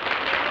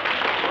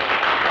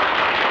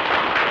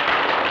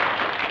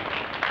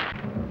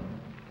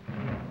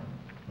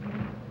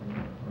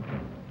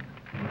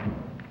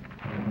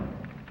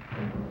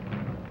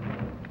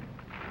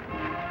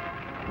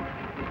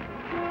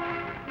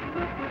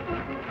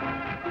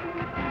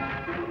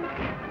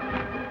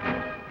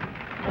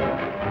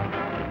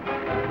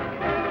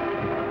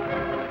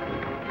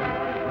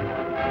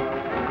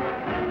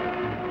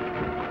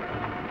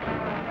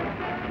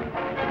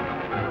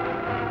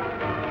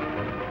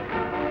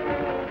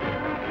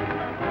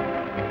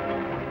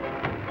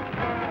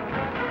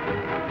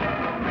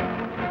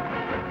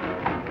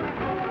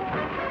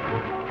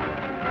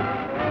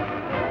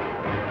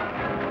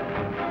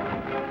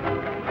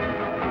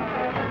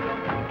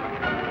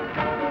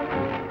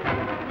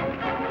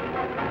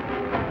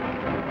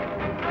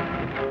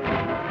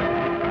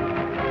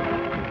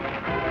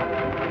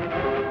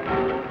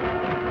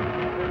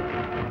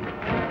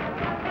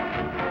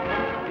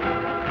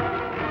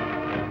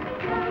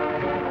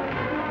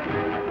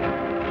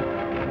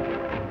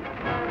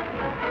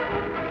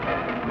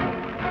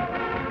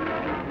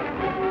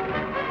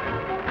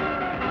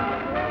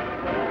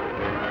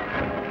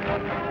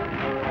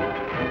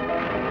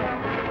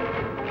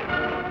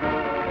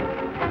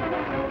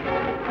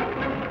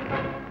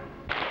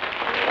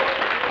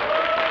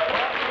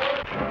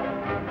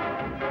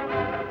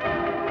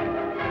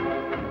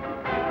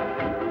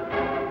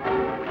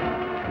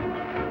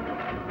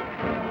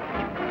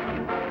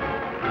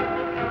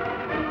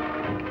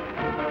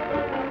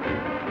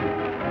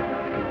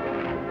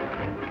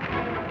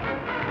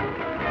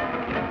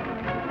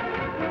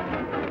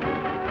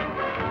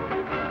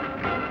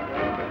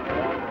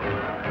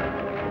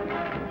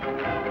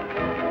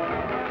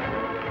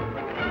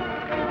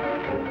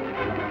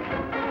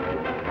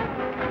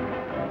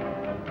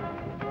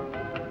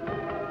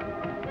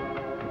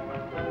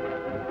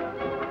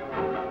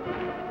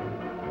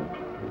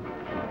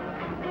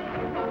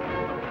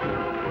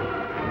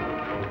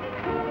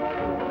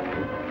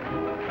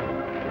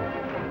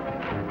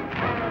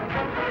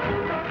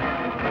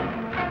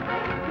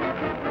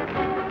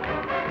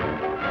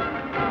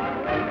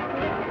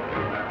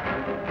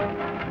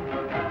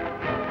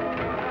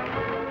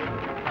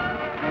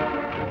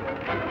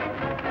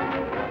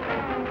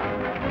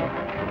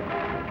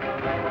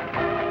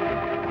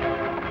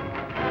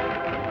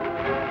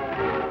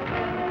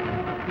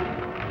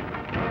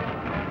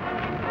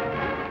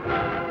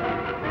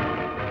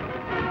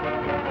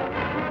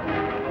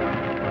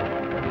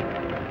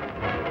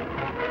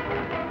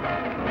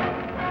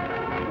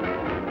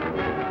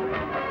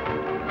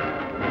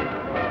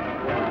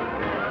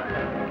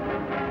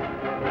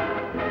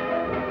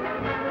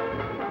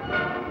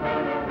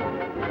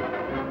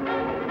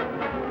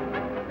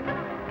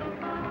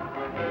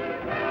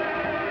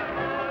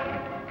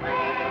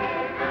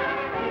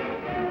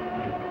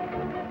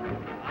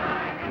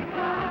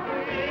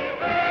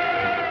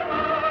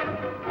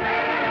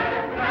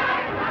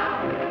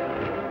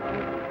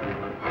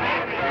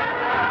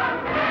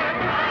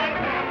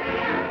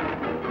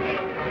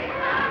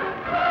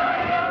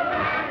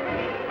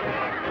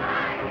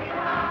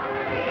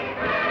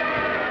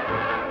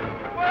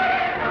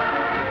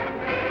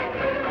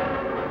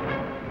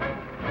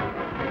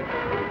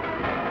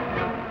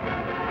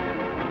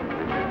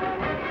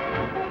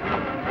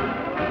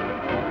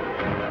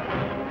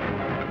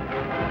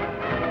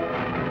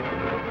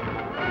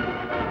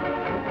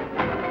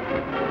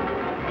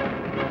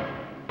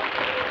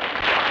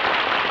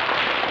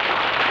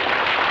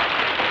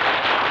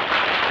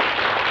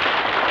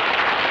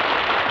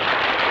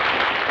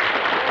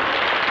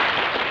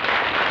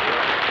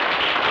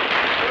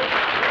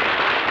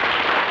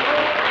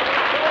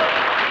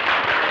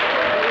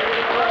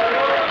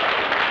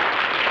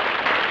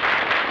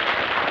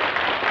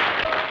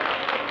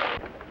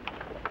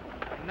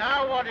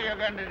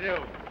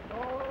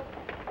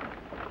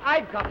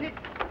 I've got it.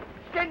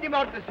 Send him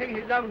on to sing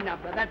his own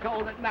number. That's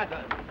all that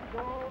matters.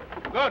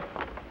 Good.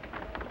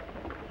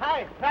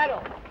 Hi,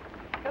 Farrell.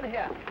 Come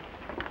here.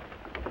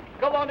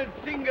 Go on and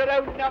sing your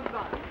own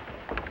number.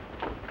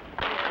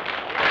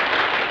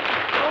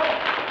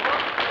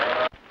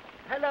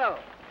 Hello.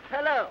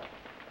 Hello.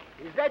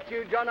 Is that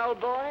you, John,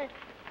 old boy?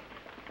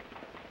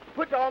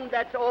 Put on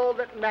That's All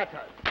That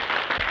Matters.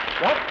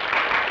 What?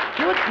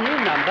 Stuart's new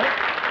number?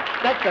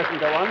 That doesn't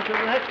go on till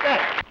the next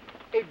act.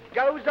 It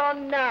goes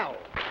on now.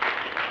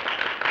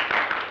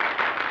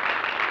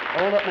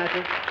 All that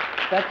matters.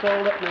 That's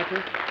all that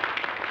matters.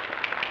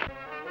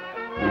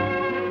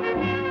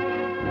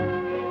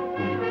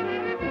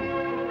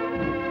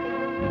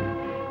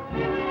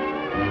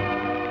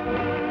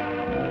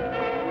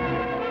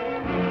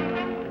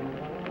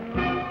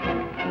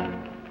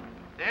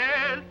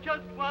 There's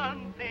just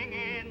one thing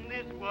in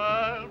this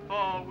world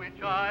for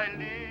which I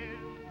live,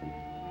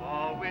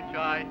 for which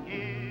I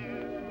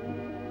give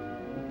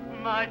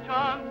my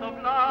chance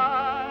of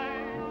life.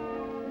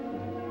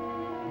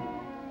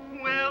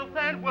 Wealth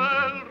and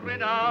world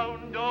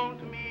renown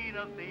don't mean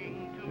a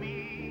thing to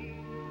me.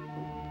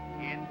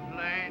 It's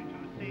plain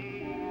to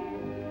see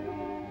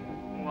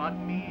what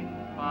means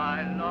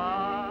my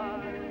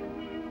life.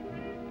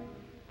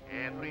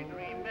 Every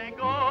dream may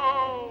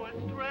go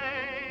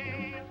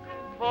astray,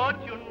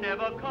 fortune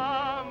never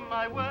come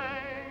my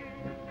way.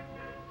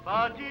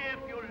 But if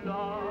you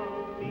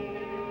love me,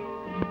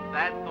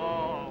 that's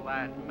all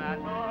that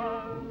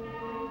matters.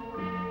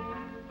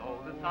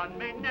 Though the sun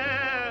may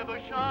never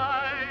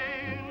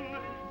shine,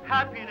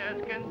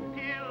 happiness can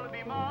still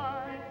be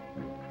mine.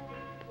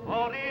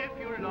 For if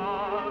you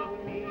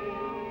love me,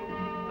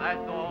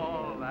 that's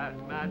all that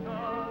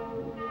matters.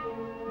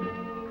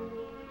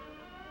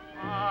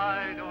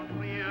 I don't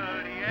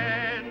really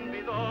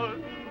envy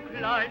those who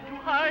climb to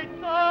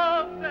heights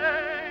of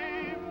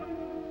fame.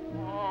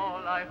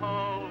 All I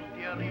hope,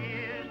 dear,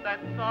 is that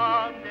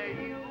someday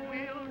you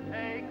will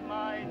take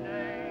my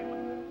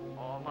name.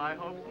 All my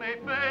hopes may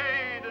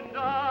fade and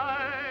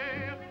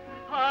die.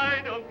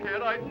 I don't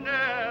care, I'd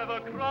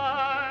never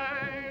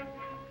cry.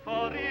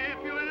 For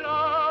if you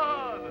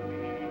love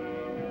me,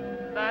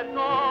 that's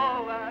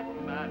all that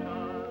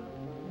matters.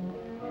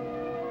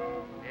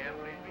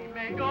 Every dream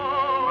may go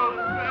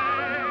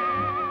astray,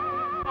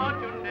 but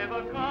you'll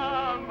never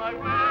come my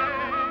way.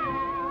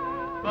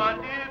 But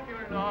if you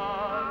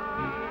love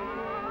me,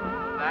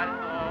 that's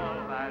all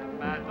that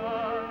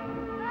matters.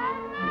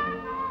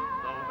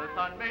 Though the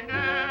sun may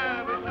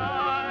never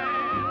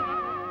shine,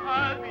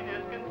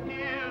 happiness can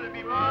still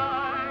be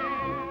mine.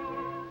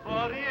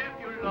 For if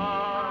you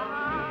love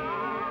me,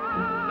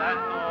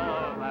 that's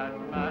all that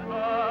matters.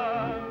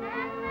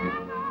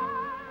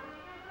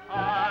 I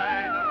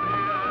don't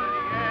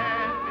really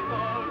envy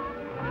those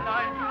who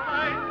climb to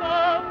heights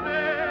of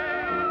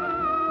fame.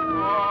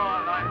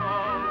 All I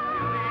hope,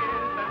 dear,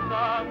 is that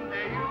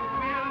someday you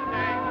will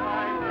take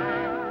my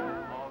name.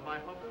 All my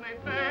hopes may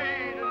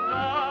fade and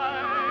die.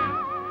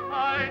 I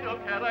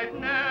don't care, I'd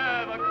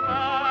never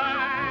cry.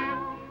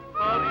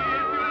 But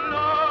if you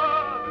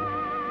love me,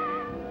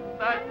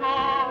 that's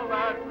all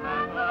that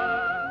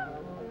matters.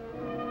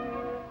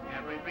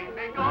 Every dream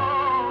may go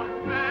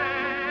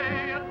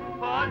astray,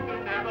 but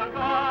you'll never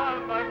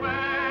come my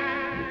way.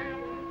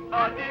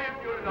 But if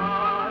you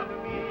love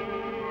me,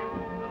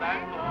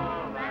 that's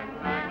all that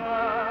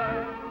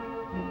matters.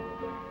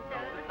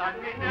 Though the sun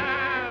may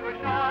never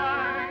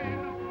shine,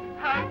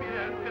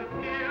 happiness can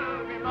still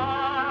be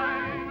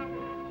mine.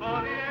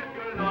 But if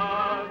you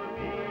love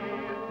me,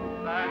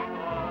 that's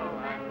all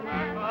that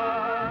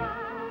matters.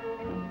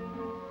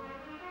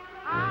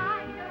 I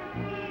don't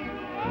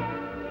really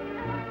envy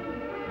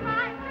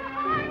my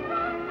heart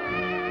of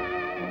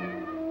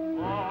fame.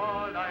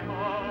 All I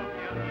hope,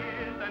 dear,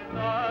 is that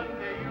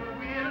someday you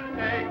will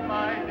take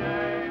my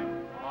name.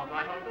 All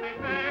my hopes may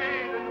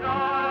fade and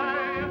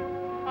die.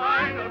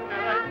 I don't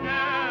care, I'd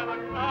never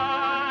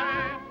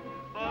cry.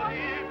 But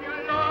if you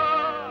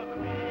love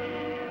me,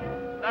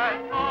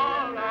 that's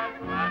all that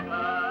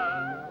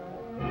matters.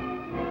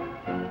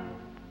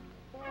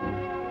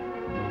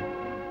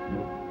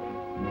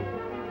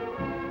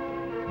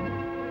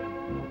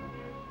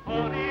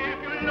 For if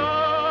you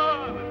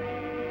love me,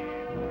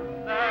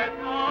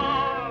 that's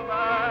all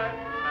that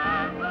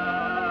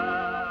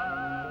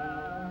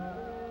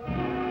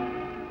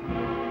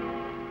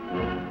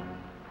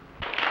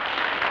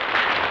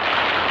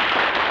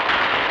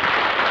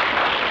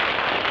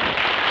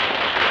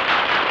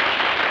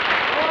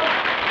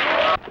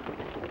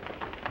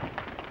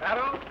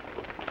Harold,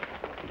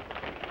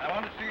 I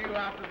want to see you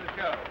after the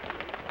show.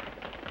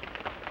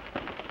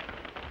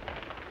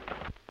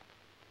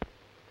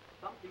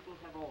 Some people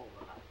have all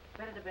the luck.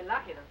 Better to be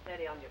lucky than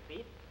steady on your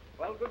feet.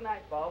 Well, good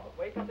night, Bob.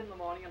 Wake up in the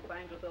morning and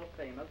find yourself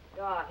famous.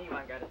 Oh, he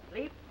won't go to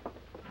sleep.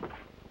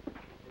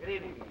 Good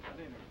evening. Good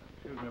evening.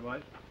 Excuse me,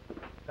 boys.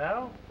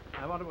 Farrell,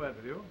 I want a word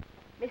with you.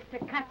 Mr.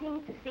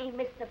 Cutting to see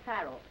Mr.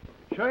 Farrell.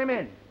 Show him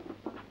in.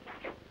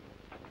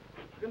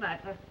 Good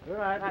night, sir. Good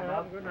night,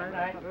 Bob. Good night. Good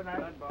night. Good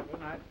night. Good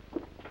night.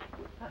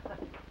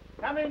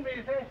 Come in,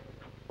 Beasley.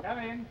 Come Come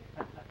in.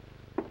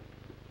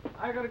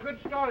 I've got a good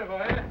story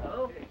for you.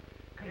 Oh,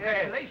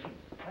 congratulations.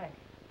 Thanks.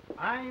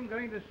 I'm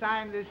going to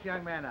sign this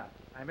young man up.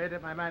 I made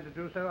up my mind to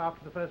do so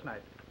after the first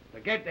night.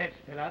 Forget that,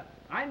 Spiller.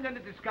 I'm going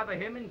to discover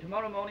him in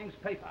tomorrow morning's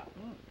paper.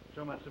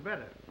 So much the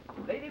better.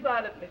 Lady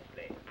Violet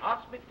Mistley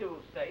asked me to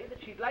say that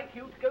she'd like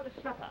you to go to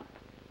supper.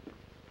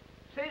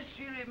 Says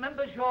she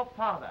remembers your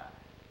father,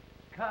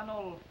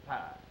 Colonel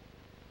Farr.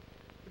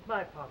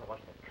 My father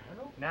wasn't a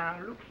colonel. Now,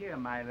 look here,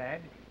 my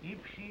lad. If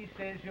she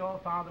says your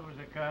father was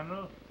a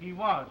colonel, he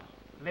was.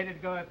 Let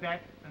it go at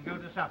that and go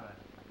to supper.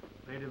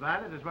 Lady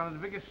Violet is one of the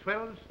biggest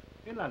swells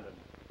in London.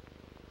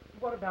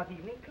 What about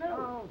evening clothes?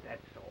 Oh,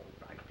 that's all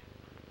right.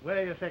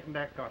 Wear your second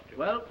act costume.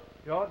 Well,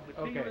 George,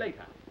 we'll see you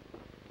later.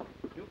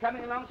 You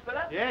coming along,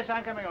 Spiller? Yes,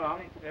 I'm coming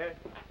along. Yes.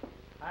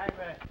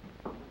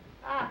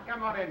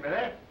 Come on in,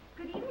 Billy.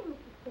 Good evening, Mr.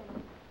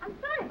 Spiller. I'm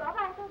sorry, Bob.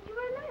 I thought you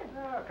were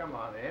alone. Oh, come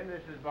on in.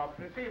 This is Bob's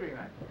receiving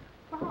night.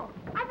 Bob,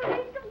 I've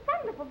arranged a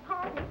wonderful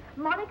party.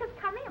 Monica's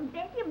coming, and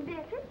Betty and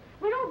Beatrice.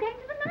 We're all going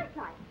to the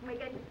nightlife. We're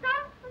going to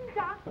dance and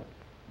dance.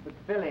 But,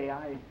 Billy,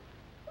 Why,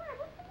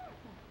 what's the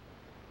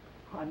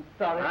matter? I'm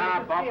sorry.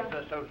 Bob's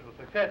a social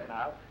success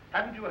now.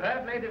 Haven't you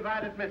heard Lady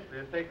Violet Mistley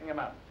is taking him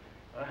up?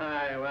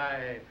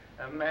 Why,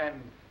 a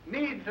man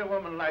needs a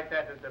woman like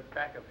that at the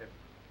back of him.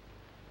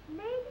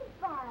 Lady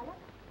Violet?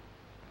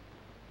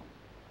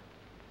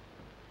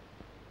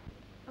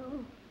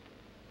 Oh,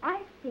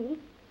 I see.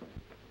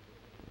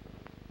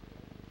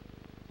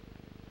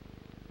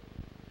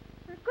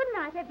 Well, good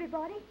night,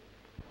 everybody.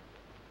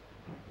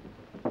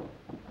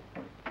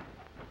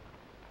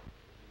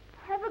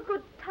 Have a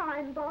good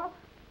time, Bob.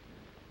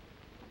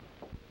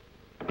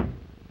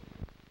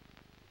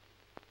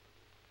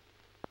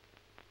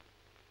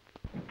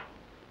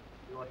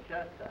 Your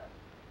shirt, sir.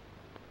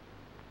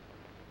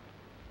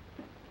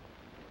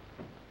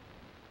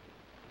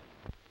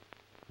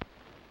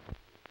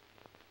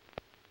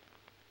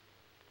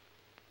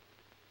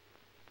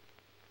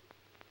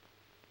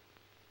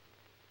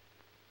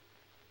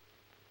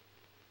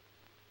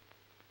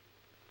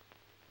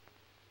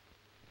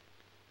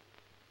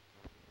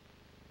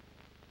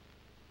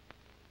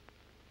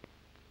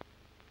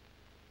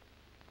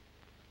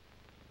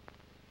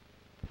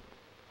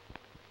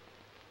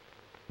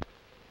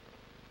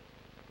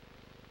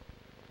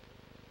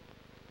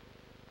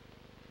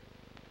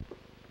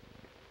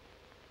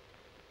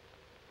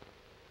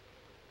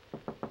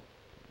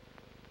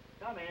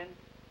 Come in.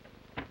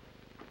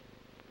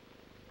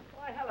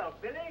 Why, hello,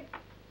 Billy.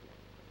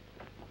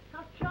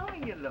 How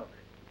charming you look.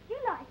 You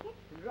like it?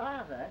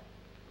 Rather.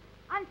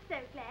 I'm so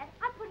glad.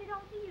 I put it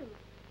on for you.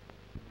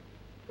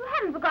 You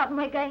haven't forgotten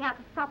we're going out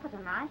to supper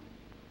tonight.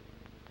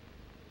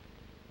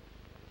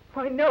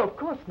 Why, no, of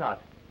course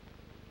not.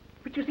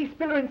 But you see,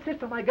 Spiller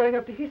insists on my going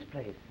up to his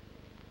place.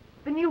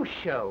 The new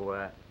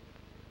show,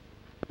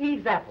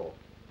 Eve's Apple.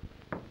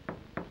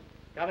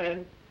 Come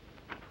in.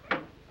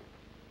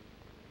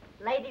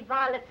 Lady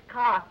Violet's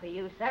car for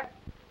you, sir.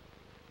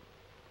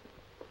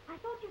 I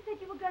thought you said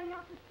you were going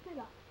out to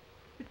Spiller.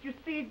 But you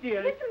see,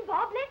 dear... Listen,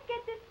 Bob, let's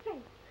get this straight.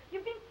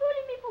 You've been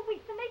fooling me for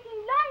weeks and making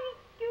lying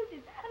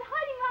excuses and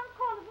hiding around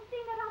corners and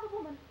seeing that other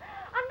woman.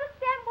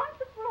 Understand once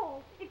and for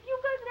all. If you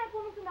go to that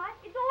woman tonight,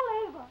 it's all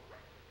over.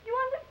 You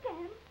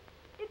understand?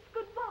 It's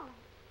goodbye.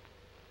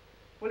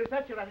 Well, if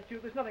that's your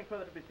attitude, there's nothing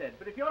further to be said.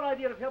 But if your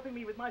idea of helping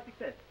me with my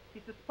success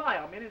is to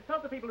spy on me and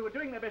insult the people who are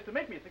doing their best to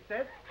make me a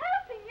success...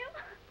 Helping you?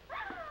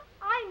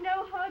 I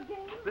know her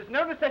game. There's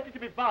no necessity to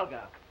be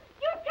vulgar.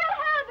 You tell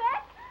her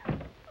that.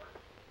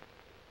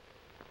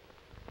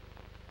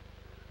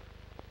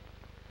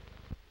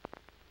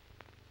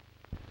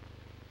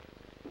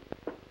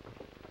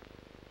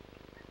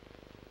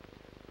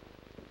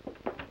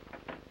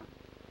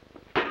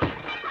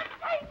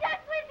 Take that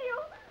with you.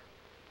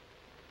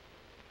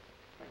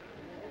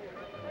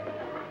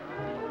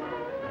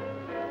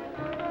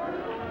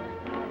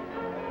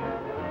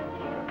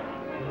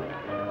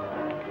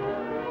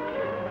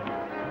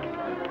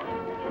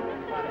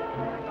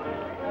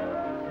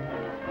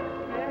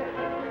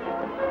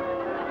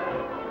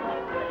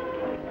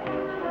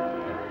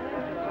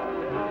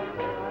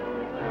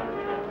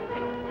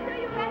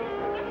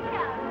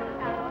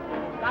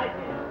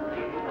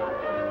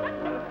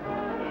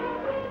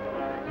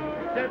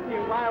 Certainly a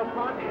wild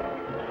party.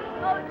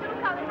 Oh, do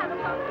come and have a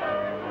cocktail.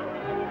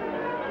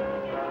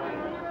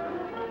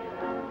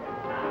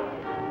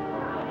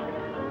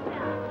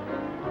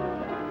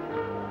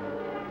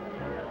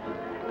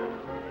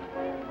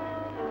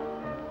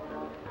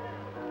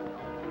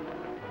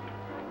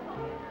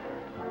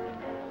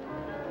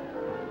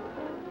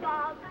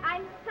 Bob,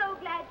 I'm so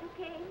glad you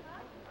came.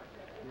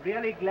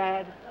 Really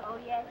glad? Oh,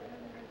 yes.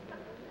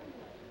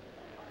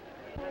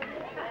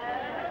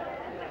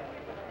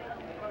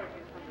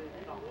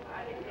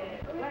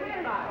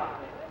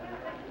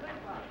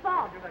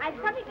 Bob, I've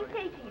something to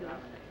say to you.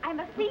 I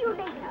must see you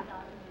later.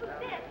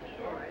 There she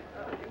is.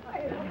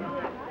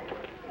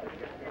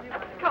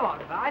 Come on,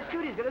 Vi.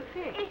 Judy's going to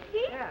sing. Is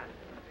she? Yeah.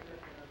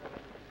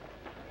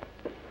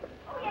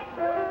 Oh, yes.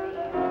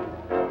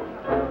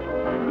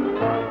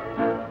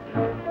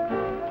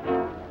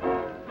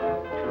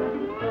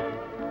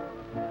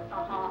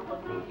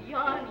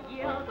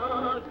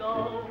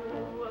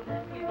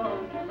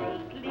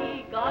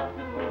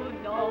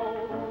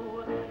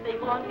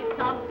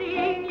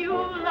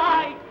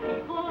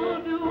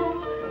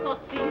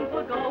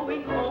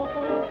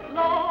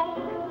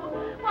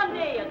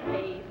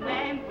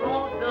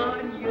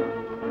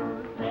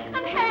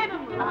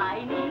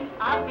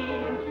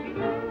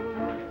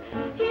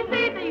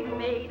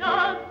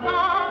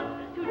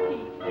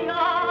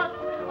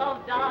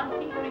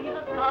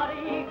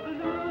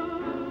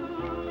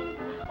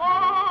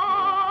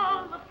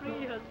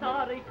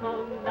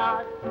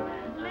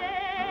 heart.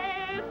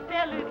 Left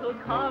their little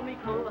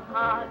comical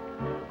heart,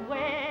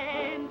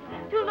 went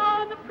to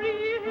learn the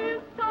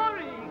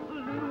prehistoric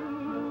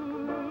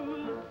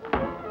blues.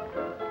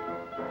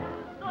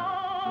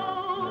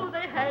 Though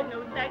they had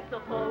no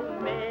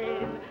saxophone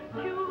men,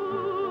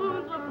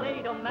 tunes were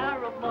played on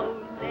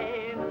marrophone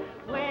then,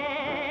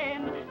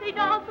 when they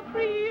danced the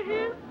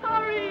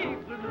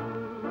prehistoric blues.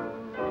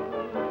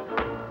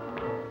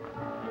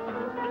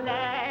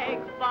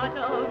 Black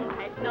Bottom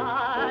had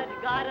not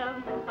got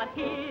 'em, but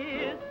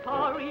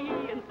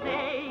historians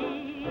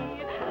say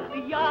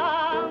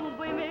young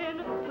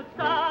women put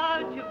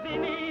such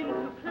women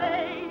to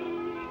play.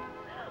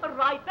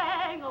 Right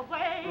bang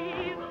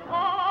away,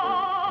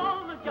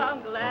 all the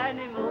jungle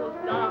animals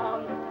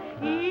dance,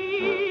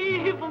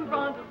 even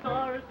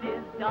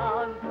brontosauruses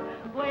dance,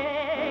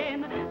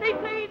 when they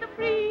play the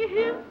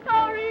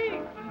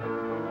prehistoric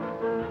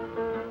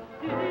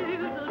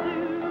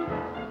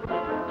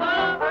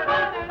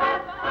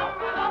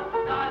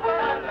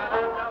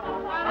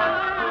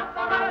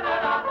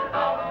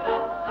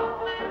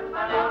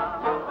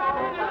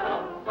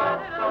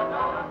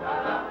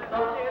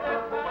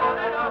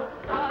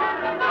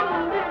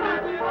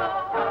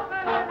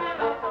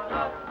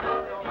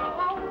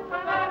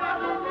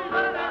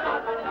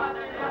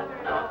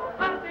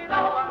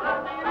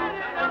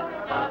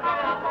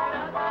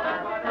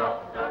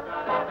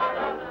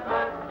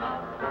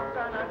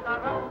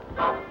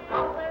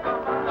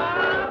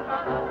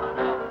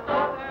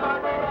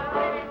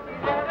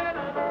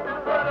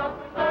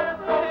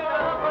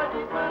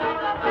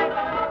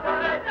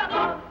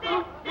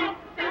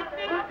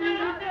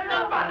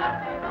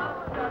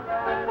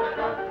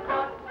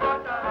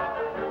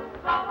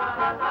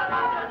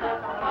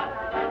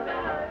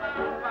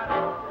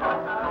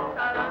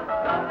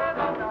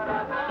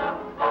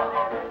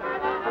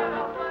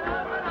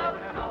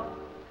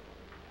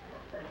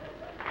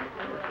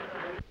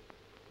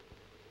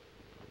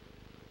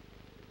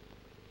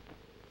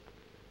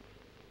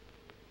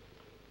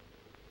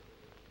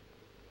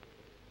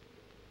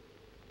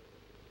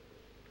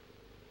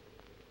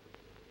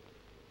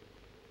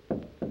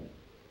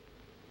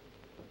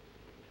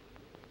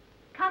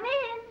Come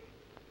in.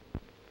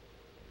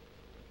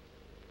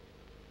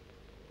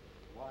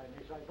 Why,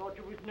 miss, I thought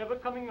you was never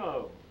coming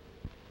home.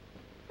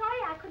 Sorry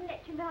I couldn't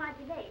let you know I'd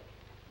be late.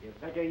 You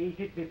better eat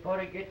it before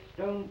it gets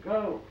stone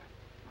cold.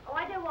 Oh,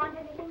 I don't want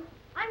anything.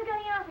 I'm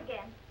going out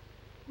again.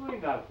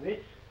 Going out, miss?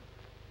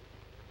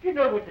 Do you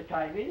know what the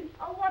time is?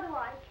 Oh, what do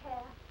I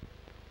care?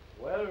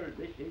 Well,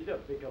 this is a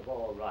bit of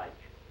all right.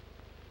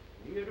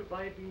 Here have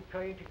I been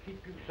trying to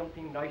keep you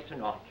something nice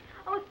and hot.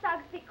 Oh,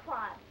 Suggs, be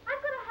quiet.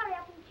 I've got to hurry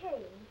up and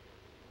change.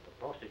 Of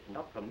course, it's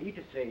not for me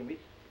to say, miss,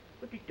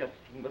 but it does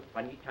seem a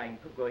funny time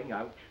for going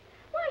out.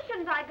 Why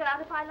shouldn't I go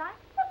out if I like?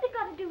 What's it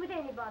got to do with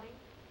anybody?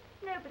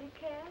 Nobody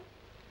cares.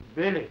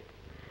 Billy,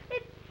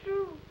 It's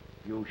true.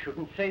 you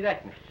shouldn't say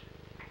that, miss.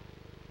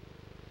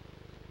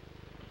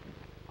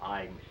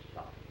 I'm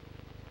sorry.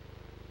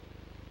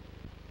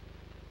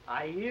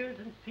 I hears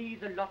and sees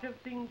a lot of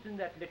things in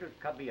that little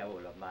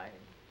cubbyhole of mine.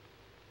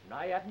 And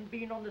I haven't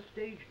been on the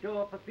stage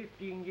door for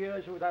 15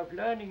 years without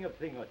learning a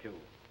thing or two.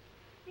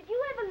 Did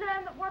you ever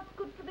learn that what's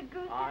good for the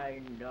goose is... I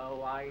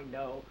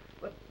know.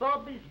 But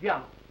Bob is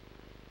young.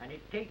 And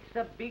it takes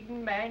a big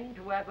man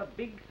to have a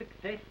big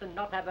success and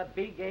not have a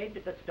big head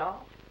at the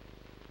start.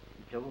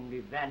 It's only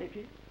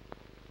vanity.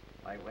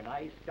 Why, when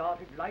I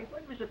started life,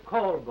 I was a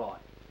call boy.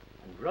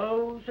 And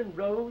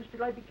rose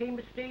till I became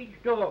a stage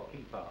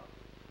doorkeeper.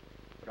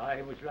 But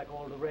I was like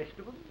all the rest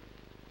of them.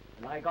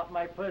 When I got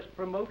my first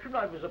promotion,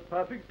 I was a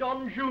perfect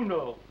Don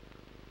Juno.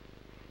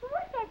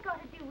 What's that got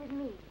to do with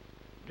me?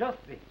 Just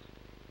this.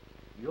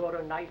 You're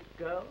a nice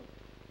girl.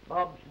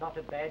 Bob's not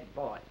a bad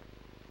boy.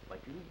 But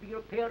you'd be a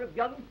pair of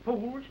young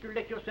fools to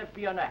let yourself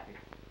be unhappy.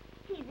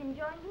 He's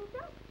enjoying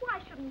himself.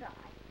 Why shouldn't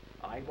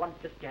I? I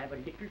want just to have a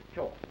little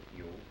talk with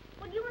you.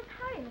 Well, you must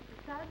hurry,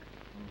 Mr. Suggs.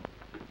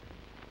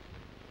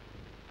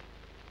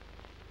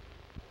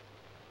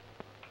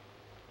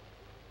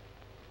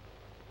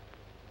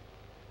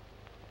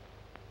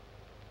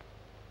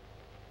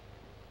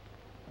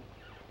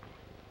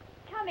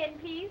 Come in,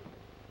 please.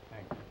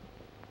 Thanks.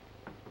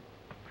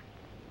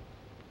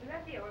 Is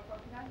that the old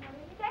folks now,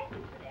 Molly? Thank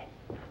you for that.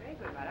 Very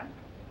good, madam.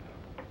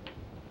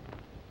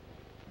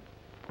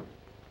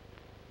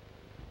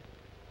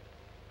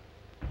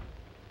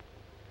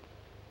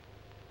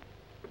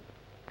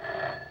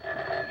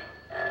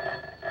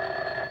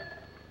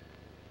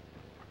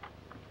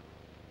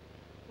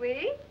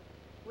 Oui?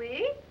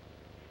 Oui?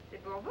 C'est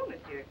pour vous,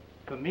 monsieur.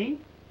 For me?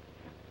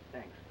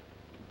 Thanks.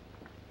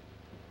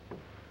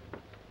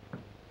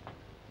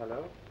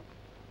 Hello?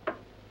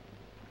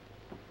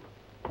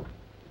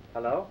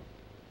 Hello?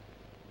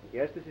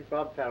 Yes, this is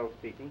Bob Farrell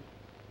speaking.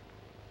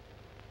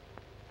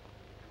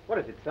 What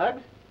is it,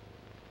 Suggs?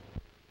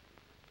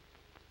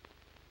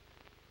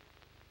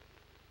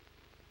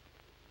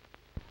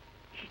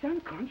 She's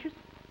unconscious,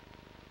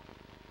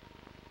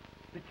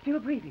 but still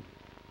breathing.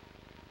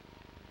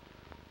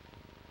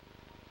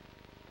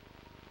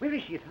 Where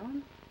is she at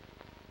home?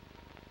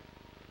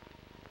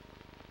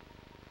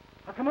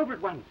 I'll come over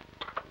at once.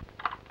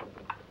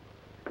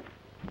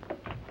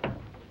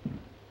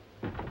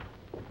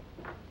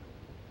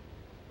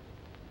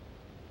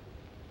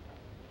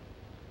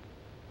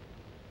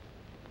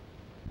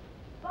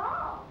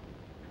 Bob!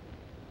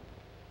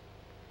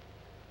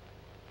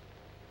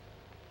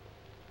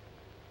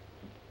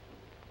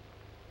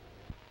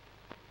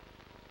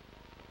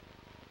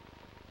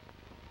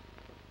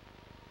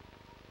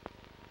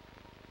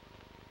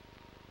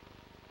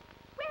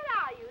 Where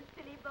are you,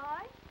 silly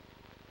boy?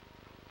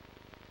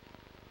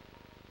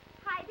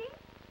 Hiding?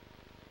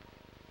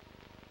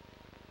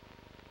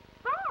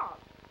 Bob!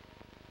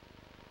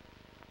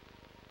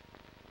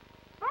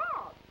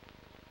 Bob!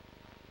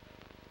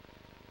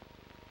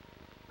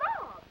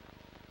 Bob!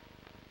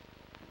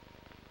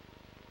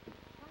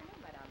 Oh, no,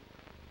 madame.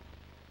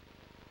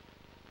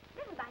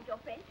 Never mind your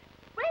French.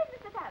 Where's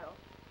Mr. Farrell?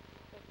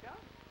 He's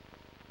gone.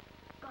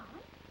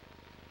 Gone?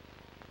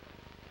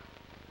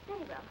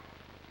 Very well.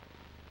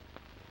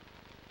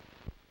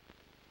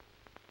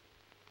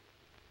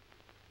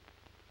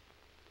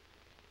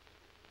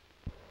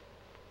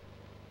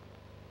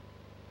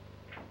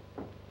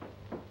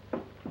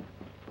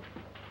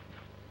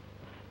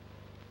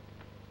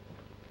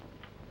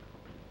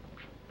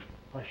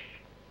 Hush.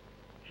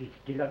 She's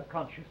still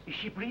unconscious. Is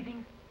she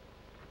breathing?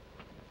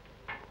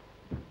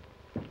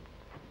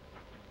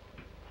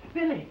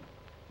 Billy!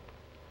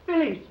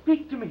 Billy,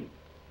 speak to me.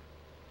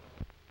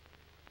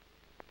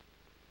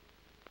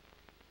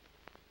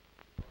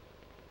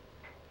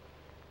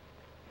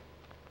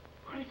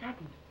 What has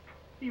happened?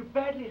 Are you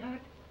badly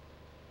hurt?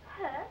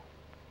 Hurt?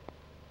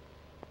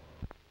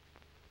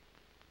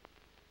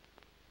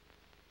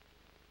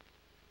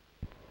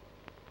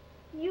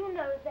 You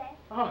know that.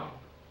 Oh,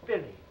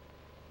 Billy.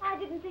 I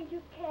didn't think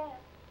you'd care.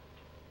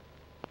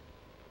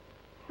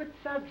 But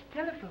Suggs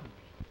telephoned me.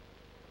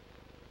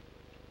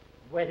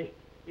 Well,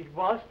 it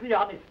was the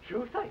honest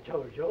truth I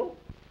told you.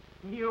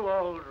 You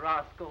old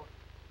rascal.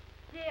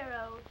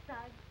 Dear old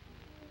Suggs.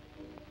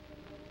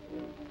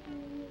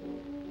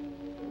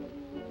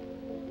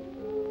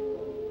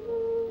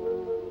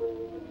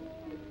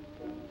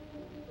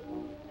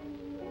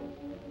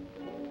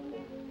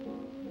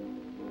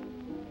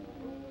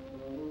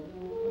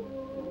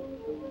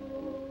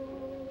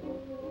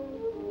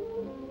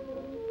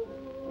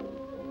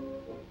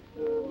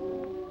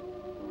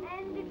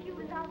 And if you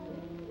was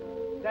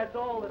ugly. That's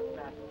all that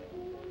matters.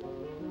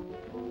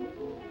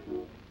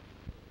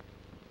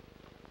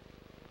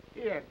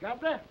 Here,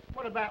 Governor,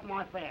 what about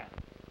my fare?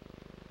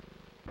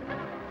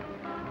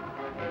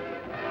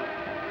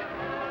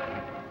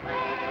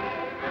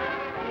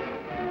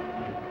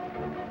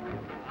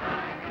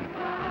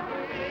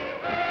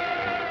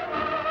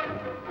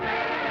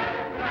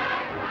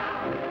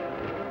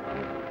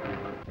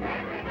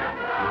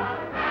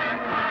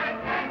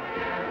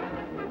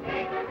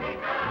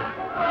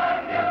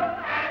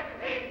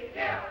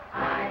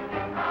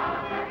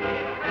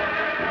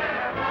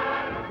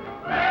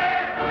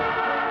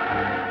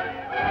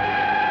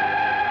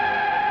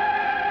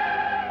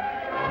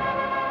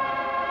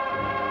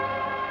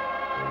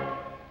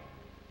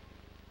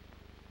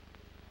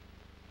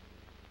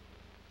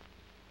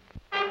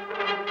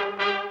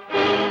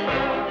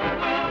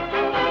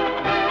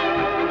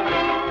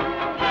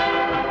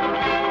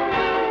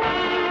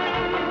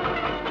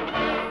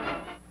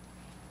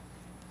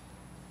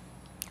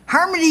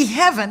 Harmony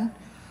Heaven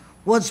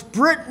was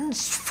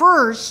Britain's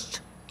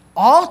first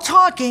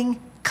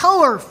all-talking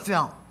color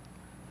film.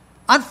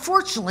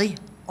 Unfortunately,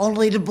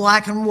 only the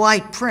black and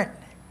white print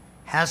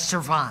has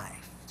survived.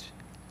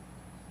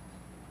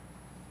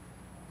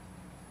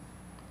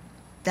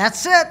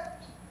 That's it.